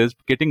waste pickers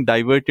getting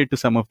diverted to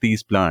some of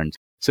these plants.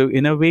 So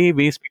in a way,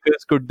 waste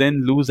pickers could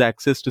then lose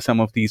access to some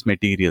of these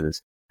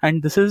materials.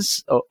 And this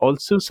is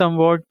also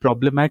somewhat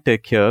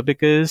problematic here,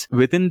 because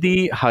within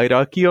the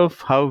hierarchy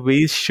of how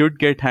waste should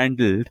get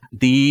handled,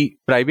 the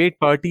private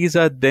parties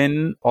are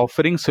then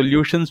offering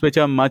solutions which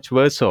are much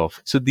worse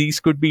off. So these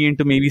could be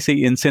into maybe say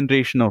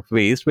incineration of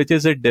waste, which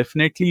is a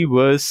definitely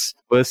worse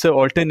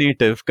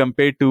alternative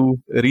compared to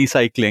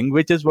recycling,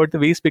 which is what the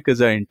waste pickers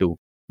are into.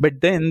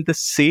 But then the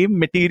same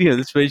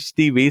materials which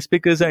the waste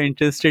pickers are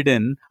interested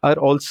in are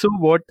also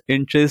what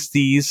interests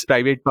these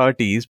private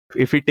parties.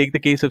 If we take the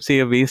case of, say,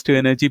 a waste to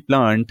energy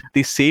plant,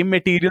 the same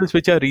materials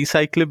which are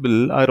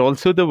recyclable are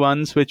also the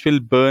ones which will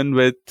burn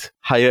with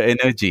higher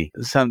energy.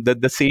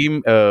 The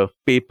same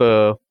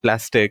paper,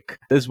 plastic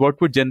is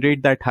what would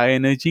generate that high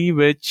energy,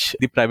 which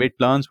the private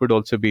plants would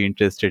also be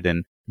interested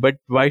in. But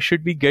why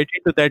should we get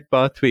into that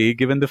pathway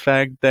given the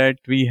fact that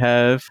we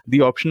have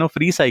the option of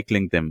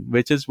recycling them,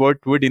 which is what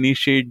would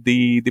initiate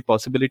the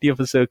possibility of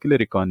a circular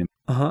economy?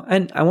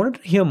 And I wanted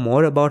to hear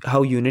more about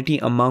how unity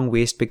among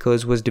waste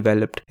pickers was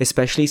developed,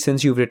 especially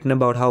since you've written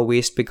about how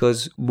waste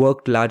pickers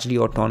worked largely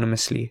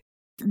autonomously.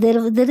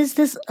 There is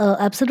this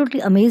absolutely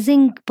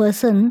amazing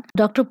person,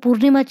 Dr.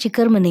 Purnima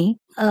Chikkarmani,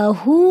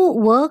 who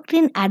worked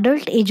in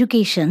adult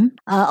education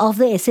of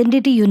the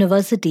SNDT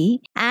University,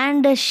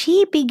 and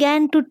she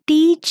began to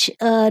teach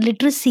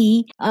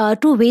literacy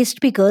to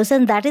waste pickers,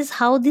 and that is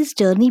how this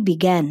journey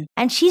began.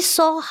 And she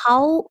saw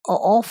how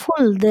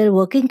awful their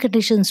working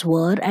conditions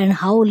were and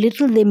how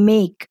little they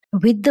make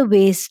with the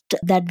waste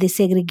that they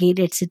segregate,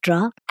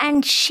 etc.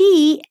 And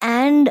she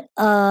and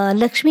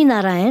Lakshmi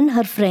Narayan,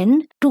 her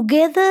friend,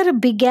 together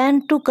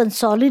began to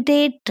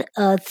consolidate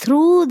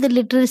through the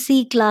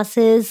literacy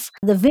classes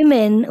the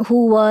women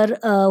who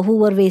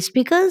were waste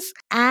pickers,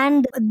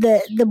 and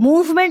the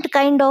movement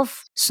kind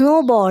of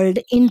snowballed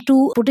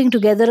into putting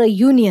together a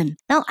union.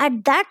 Now,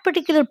 at that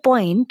particular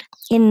point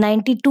in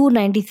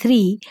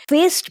 92-93,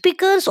 waste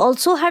pickers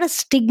also had a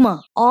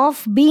stigma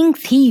of being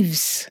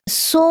thieves.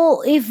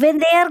 So if when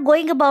they are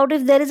going about,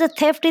 if there is a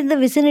theft in the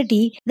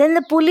vicinity, then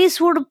the police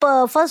would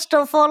first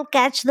of all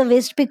catch the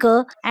waste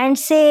picker and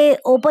say,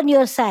 open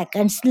your sack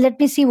and let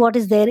me see what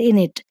is there in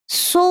it.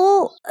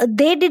 So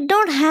they did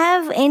not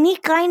have any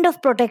kind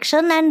of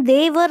protection, and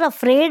they were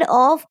afraid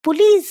of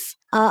police.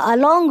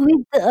 Along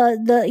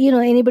with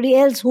anybody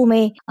else who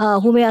may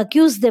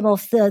accuse them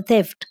of the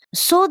theft.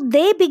 So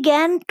they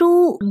began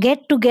to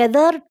get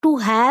together to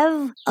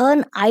have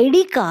an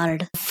ID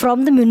card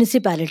from the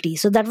municipality.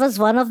 So that was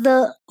one of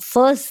the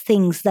first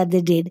things that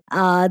they did,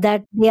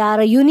 that they are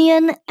a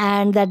union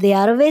and that they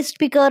are a waste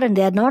picker and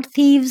they are not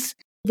thieves.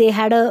 They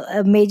had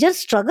a major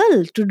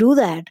struggle to do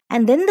that.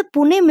 And then the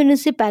Pune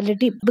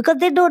municipality, because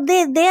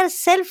they are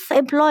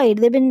self-employed.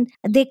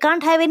 They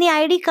can't have any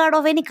ID card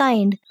of any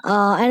kind.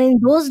 And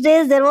in those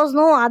days there was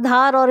no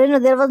Aadhaar or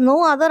there was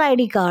no other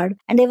ID card,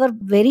 and they were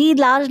very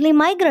largely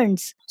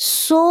migrants.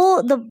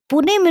 So the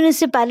Pune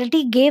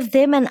municipality gave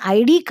them an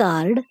ID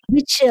card,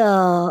 which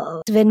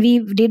when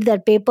we did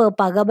that paper,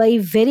 Pagabai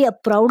very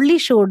proudly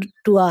showed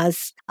to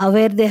us,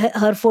 where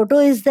her photo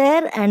is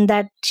there and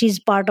that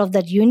she's part of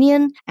that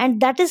union. And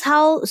that is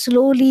how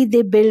slowly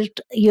they built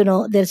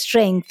their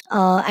strength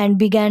and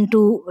began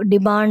to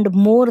demand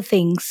more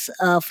things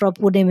from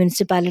Pune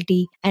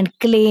municipality and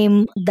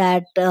claim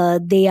that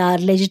they are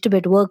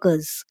legitimate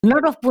workers,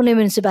 not of Pune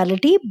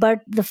municipality, but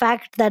the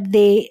fact that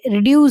they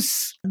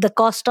reduce the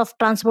cost of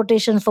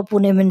transportation for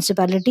Pune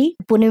municipality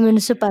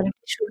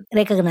should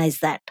recognize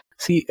that.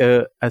 See,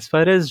 as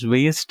far as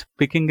waste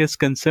picking is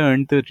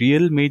concerned, the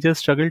real major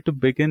struggle to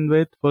begin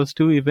with was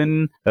to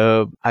even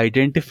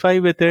identify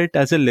with it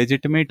as a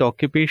legitimate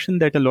occupation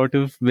that a lot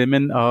of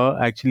women are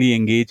actually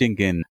engaging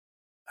in.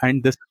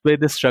 And this is where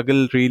the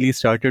struggle really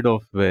started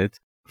off with.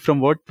 From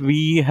what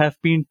we have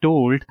been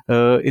told,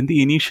 in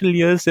the initial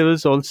years, there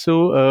was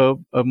also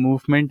a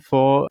movement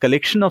for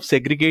collection of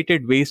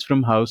segregated waste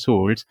from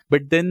households.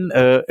 But then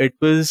it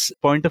was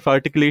point of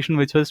articulation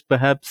which was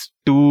perhaps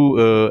too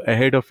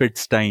ahead of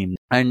its time.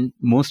 And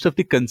most of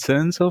the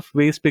concerns of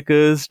waste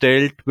pickers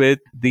dealt with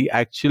the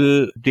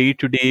actual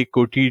day-to-day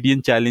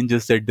quotidian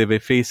challenges that they were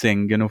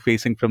facing,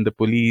 facing from the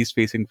police,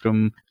 facing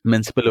from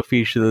municipal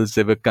officials.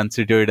 They were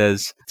considered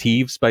as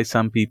thieves by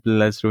some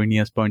people, as Rohini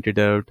has pointed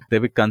out. They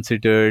were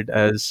considered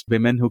as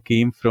women who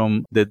came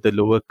from the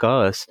lower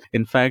caste.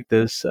 In fact,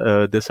 this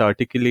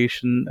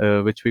articulation,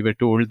 which we were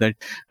told that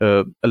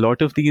a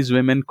lot of these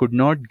women could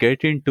not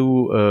get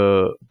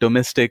into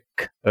domestic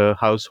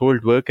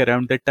household work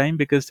around that time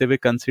because they were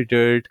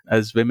considered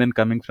as women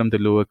coming from the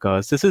lower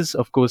caste. This is,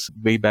 of course,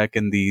 way back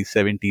in the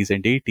 70s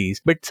and 80s.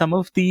 But some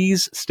of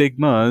these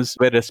stigmas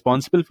were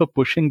responsible for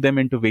pushing them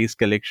into waste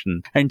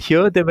collection. And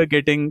here they were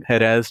getting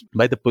harassed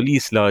by the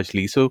police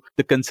largely. So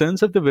the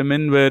concerns of the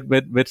women were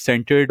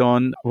centered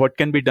on what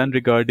can be done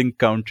regarding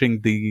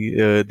countering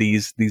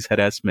these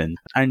harassment,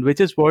 and which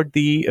is what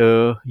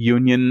the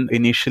union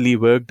initially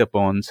worked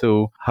upon.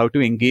 So how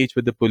to engage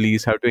with the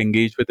police, how to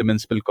engage with the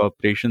municipal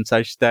corporation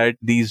such that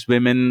these these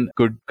women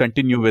could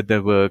continue with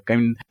their work. I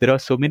mean, there are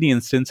so many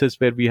instances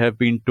where we have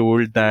been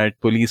told that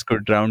police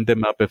could round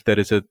them up if there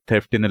is a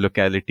theft in a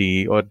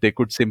locality, or they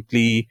could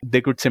simply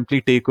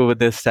take over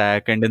their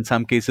sack, and in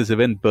some cases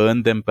even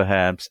burn them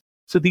perhaps.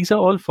 So these are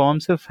all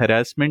forms of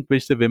harassment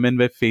which the women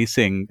were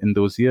facing in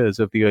those years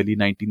of the early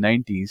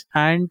 1990s.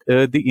 And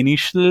the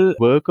initial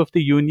work of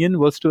the union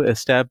was to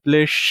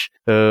establish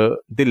the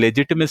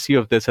legitimacy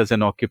of this as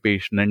an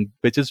occupation, and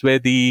which is where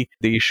the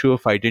issue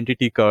of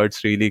identity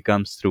cards really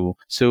comes through.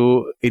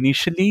 So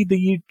initially,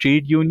 the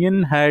trade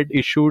union had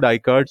issued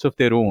I-cards of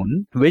their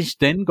own, which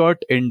then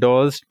got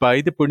endorsed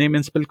by the Pune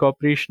Municipal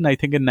Corporation, I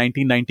think in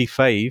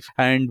 1995,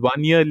 and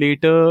 1 year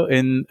later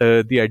in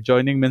the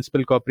adjoining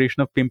Municipal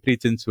Corporation of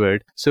Pimpri-Chinchwad.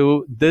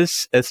 So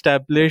this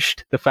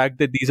established the fact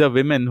that these are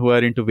women who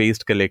are into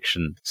waste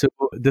collection. So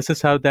this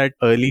is how that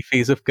early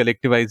phase of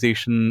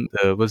collectivization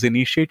was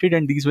initiated,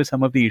 and these were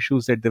some of the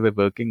issues that they were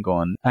working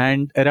on.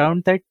 And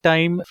around that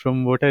time,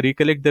 from what I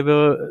recollect, there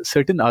were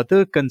certain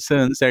other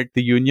concerns that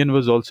the union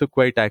was also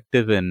quite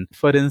active in.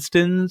 For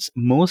instance,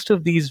 most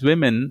of these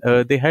women,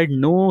 they had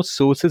no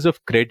sources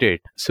of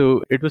credit.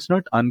 So it was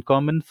not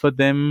uncommon for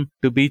them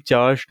to be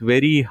charged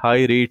very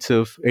high rates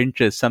of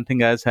interest,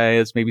 something as high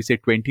as maybe say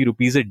 20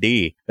 rupees a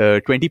day,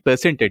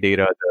 20% a day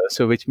rather.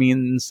 So which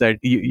means that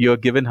you're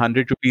given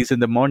 100 rupees in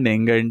the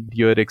morning and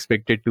you're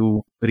expected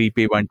to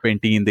repay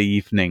 120 in the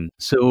evening.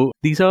 So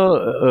these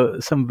are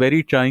some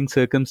very trying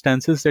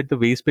circumstances that the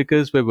waste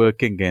pickers were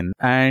working in.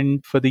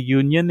 And for the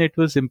union, it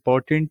was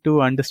important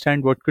to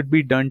understand what could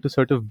be done to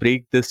sort of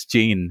break this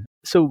chain.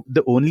 So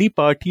the only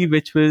party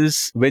which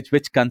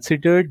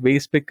considered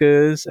waste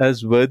pickers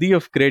as worthy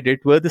of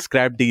credit were the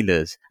scrap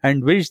dealers,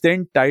 and which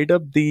then tied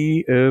up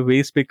the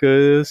waste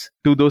pickers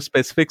to those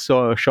specific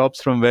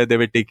shops from where they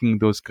were taking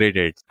those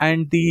credits.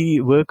 And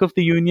the work of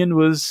the union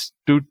was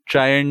to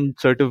try and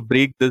sort of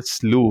break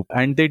this loop.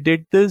 And they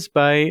did this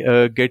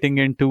by getting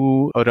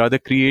into, or rather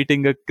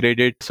creating, a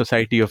credit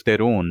society of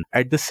their own.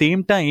 At the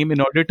same time, in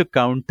order to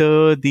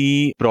counter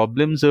the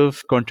problems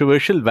of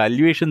controversial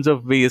valuations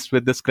of waste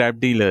with the scrap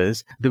dealers,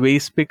 the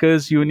Waste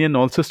Pickers Union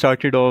also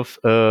started off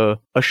a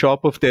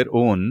shop of their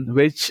own,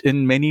 which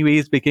in many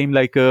ways became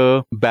like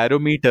a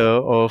barometer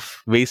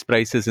of waste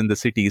prices in the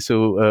city.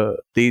 So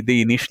they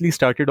initially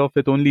started off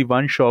with only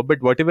one shop,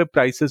 but whatever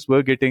prices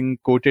were getting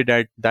quoted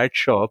at that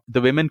shop,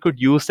 the women could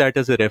use that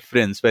as a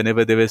reference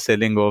whenever they were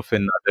selling off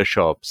in other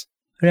shops.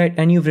 Right,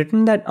 and you've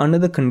written that under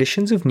the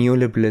conditions of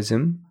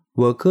neoliberalism,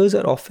 workers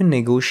are often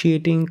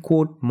negotiating,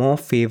 quote, more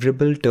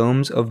favorable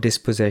terms of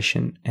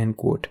dispossession, end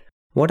quote.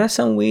 What are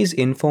some ways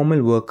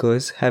informal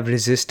workers have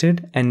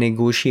resisted and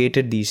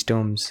negotiated these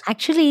terms?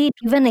 Actually, to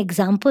give an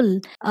example,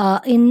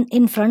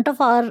 in front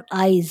of our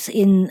eyes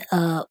in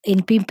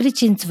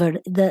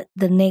Pimpri-Chinchwad,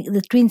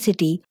 the Twin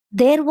City,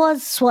 there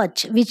was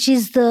Swachh, which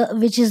is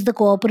the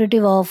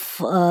cooperative of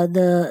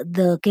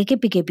the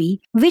KKPKP,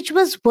 which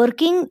was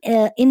working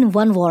in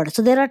one ward.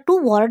 So there are two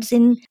wards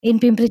in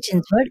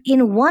Pimpri-Chinchwad.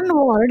 In one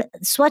ward,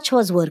 Swachh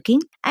was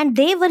working, and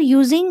they were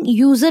using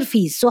user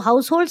fees. So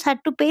households had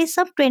to pay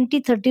some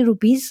 20-30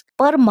 rupees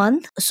per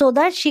month so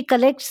that she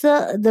collects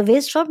the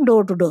waste from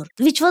door to door,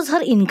 which was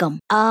her income.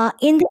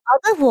 In the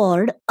other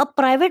ward, a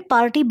private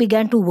party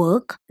began to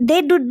work.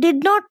 They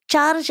did not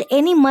charge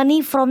any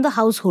money from the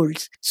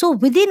households. So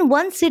within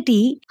one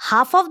city,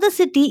 half of the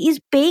city is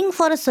paying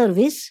for a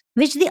service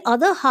which the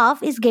other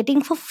half is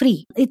getting for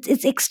free.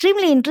 It's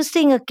extremely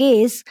interesting, a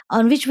case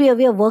on which we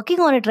are working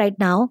on it right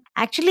now.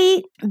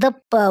 Actually, the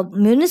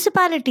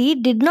municipality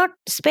did not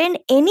spend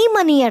any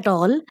money at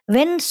all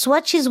when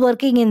Swachh is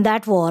working in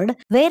that ward,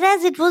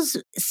 whereas it was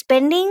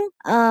spending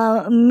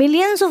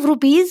millions of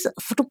rupees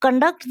to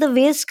conduct the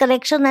waste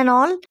collection and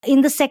all in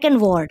the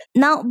second ward.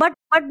 Now, but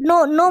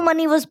no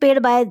money was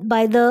paid by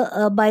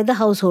the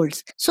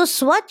households. So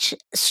Swachh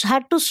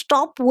had to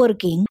stop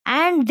working,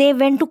 and they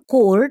went to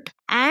court.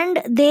 And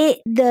the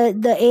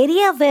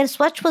area where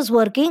Swachh was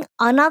working,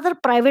 another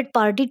private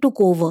party took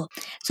over.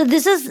 So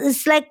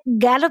it's like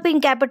galloping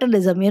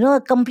capitalism,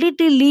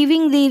 completely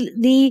leaving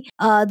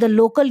the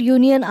local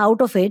union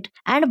out of it.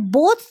 And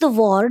both the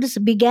wards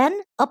began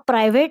a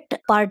private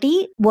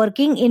party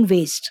working in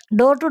waste,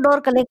 door to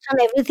door collection,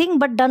 everything,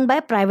 but done by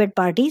private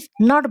parties,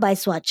 not by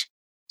Swachh.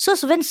 So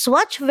when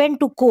Swachh went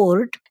to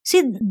court,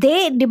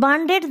 they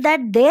demanded that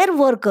their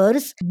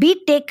workers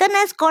be taken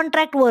as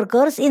contract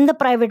workers in the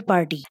private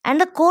party. And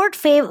the court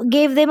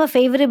gave them a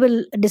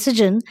favorable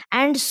decision.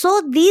 And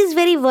so these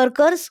very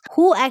workers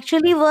who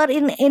actually were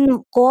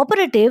in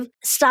cooperative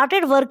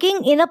started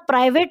working in a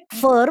private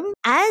firm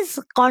as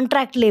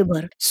contract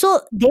labor.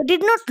 So they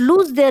did not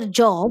lose their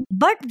job,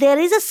 but there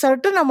is a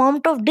certain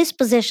amount of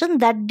dispossession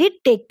that did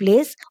take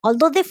place,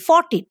 although they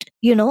fought it.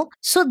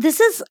 So this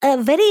is a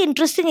very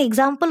interesting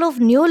example example of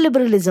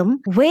neoliberalism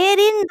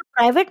wherein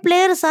private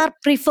players are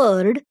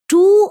preferred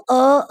to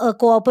a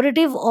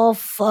cooperative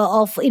of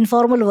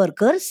informal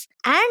workers,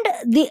 and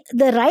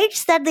the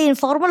rights that the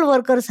informal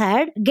workers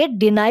had get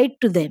denied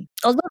to them.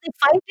 Although they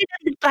fight it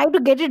and they try to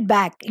get it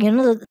back,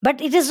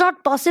 but it is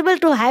not possible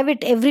to have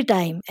it every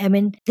time. I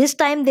mean, this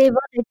time they won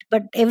it,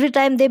 but every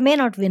time they may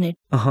not win it.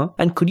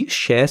 And could you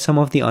share some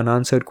of the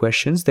unanswered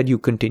questions that you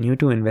continue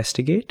to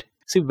investigate?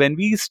 See, when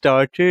we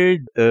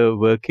started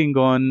working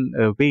on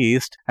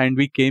waste, and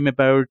we came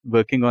about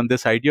working on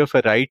this idea of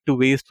a right to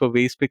waste for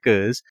waste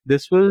pickers,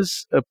 this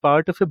was a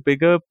part of a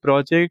bigger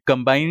project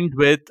combined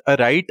with a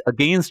right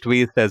against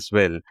waste as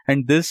well.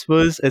 And this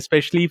was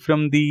especially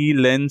from the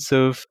lens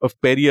of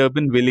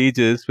peri-urban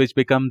villages, which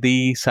become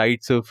the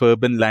sites of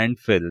urban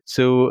landfill.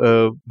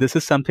 So this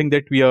is something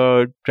that we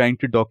are trying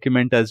to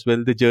document as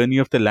well, the journey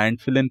of the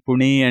landfill in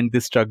Pune and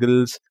the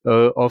struggles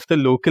of the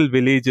local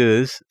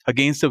villages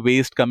against the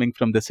waste coming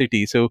from the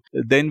city. So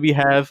then we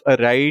have a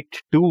right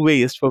to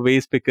waste for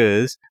waste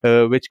pickers,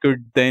 which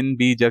could then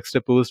be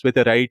juxtaposed with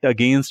a right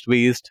against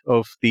waste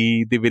of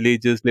the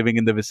villagers living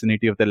in the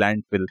vicinity of the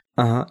landfill.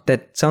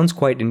 That sounds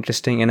quite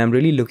interesting, and I'm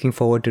really looking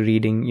forward to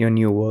reading your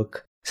new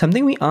work.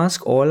 Something we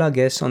ask all our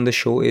guests on the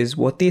show is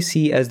what they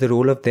see as the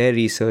role of their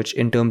research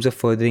in terms of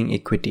furthering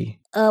equity.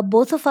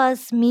 Both of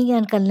us, me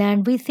and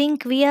Kalyan, we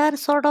think we are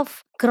sort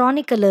of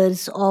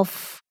chroniclers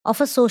of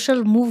a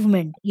social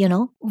movement,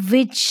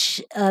 which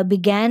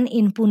began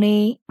in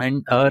Pune.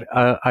 And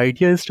our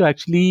idea is to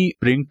actually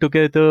bring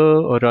together,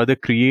 or rather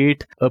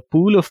create, a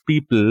pool of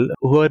people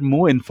who are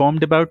more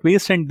informed about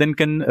waste and then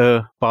can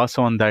pass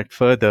on that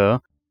further.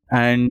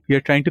 And we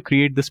are trying to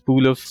create this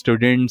pool of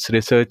students,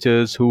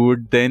 researchers who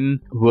would then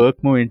work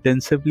more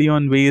intensively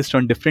on waste,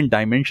 on different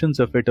dimensions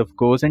of it, of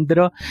course. And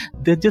there are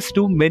just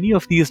too many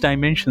of these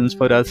dimensions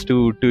for us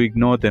to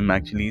ignore them,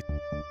 actually.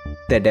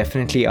 There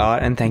definitely are,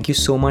 and thank you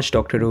so much,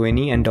 Dr.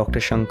 Rohini and Dr.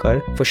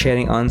 Shankar, for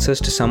sharing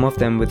answers to some of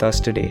them with us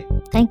today.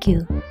 Thank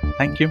you.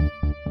 Thank you.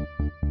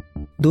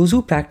 Those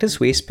who practice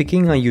waste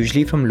picking are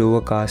usually from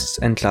lower castes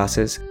and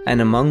classes,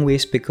 and among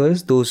waste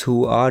pickers, those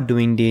who are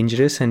doing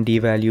dangerous and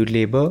devalued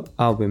labor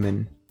are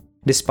women.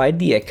 Despite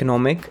the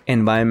economic,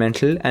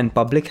 environmental, and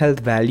public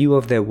health value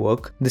of their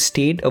work, the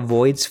state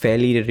avoids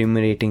fairly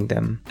remunerating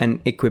them and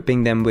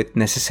equipping them with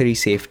necessary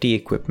safety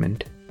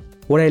equipment.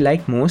 What I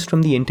liked most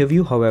from the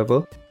interview,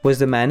 however, was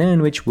the manner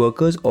in which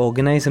workers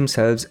organize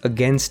themselves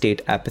against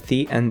state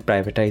apathy and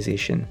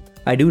privatization.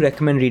 I do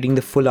recommend reading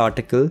the full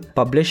article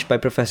published by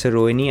Professor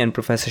Rohini and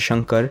Professor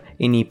Shankar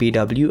in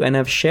EPW, and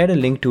I've shared a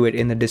link to it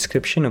in the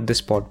description of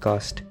this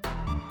podcast.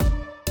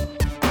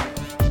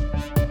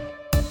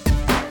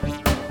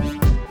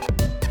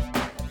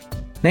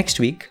 Next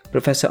week,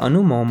 Professor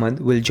Anu Mohammed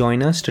will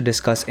join us to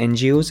discuss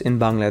NGOs in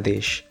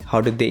Bangladesh.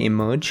 How did they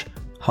emerge?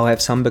 How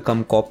have some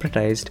become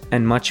corporatized?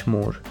 And much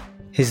more.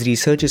 His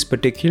research is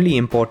particularly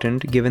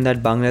important given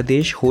that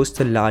Bangladesh hosts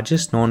the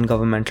largest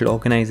non-governmental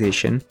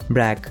organization,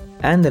 BRAC,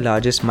 and the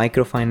largest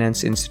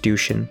microfinance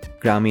institution,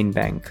 Grameen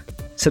Bank.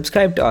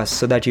 Subscribe to us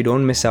so that you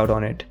don't miss out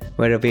on it.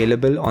 We're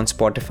available on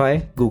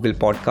Spotify, Google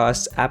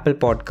Podcasts, Apple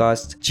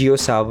Podcasts,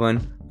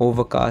 JioSaavn,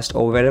 Overcast,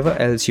 or wherever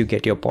else you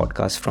get your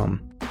podcasts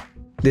from.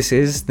 This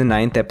is the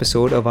 9th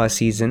episode of our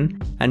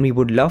season, and we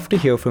would love to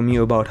hear from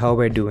you about how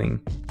we're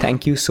doing.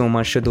 Thank you so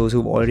much to those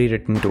who've already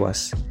written to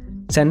us.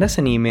 Send us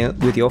an email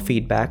with your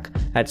feedback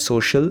at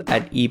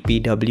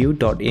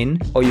social@epw.in,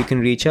 or you can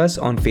reach us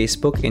on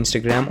Facebook,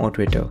 Instagram, or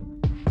Twitter.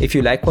 If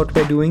you like what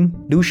we're doing,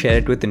 do share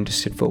it with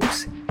interested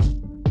folks.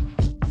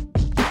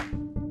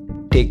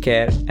 Take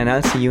care, and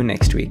I'll see you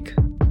next week.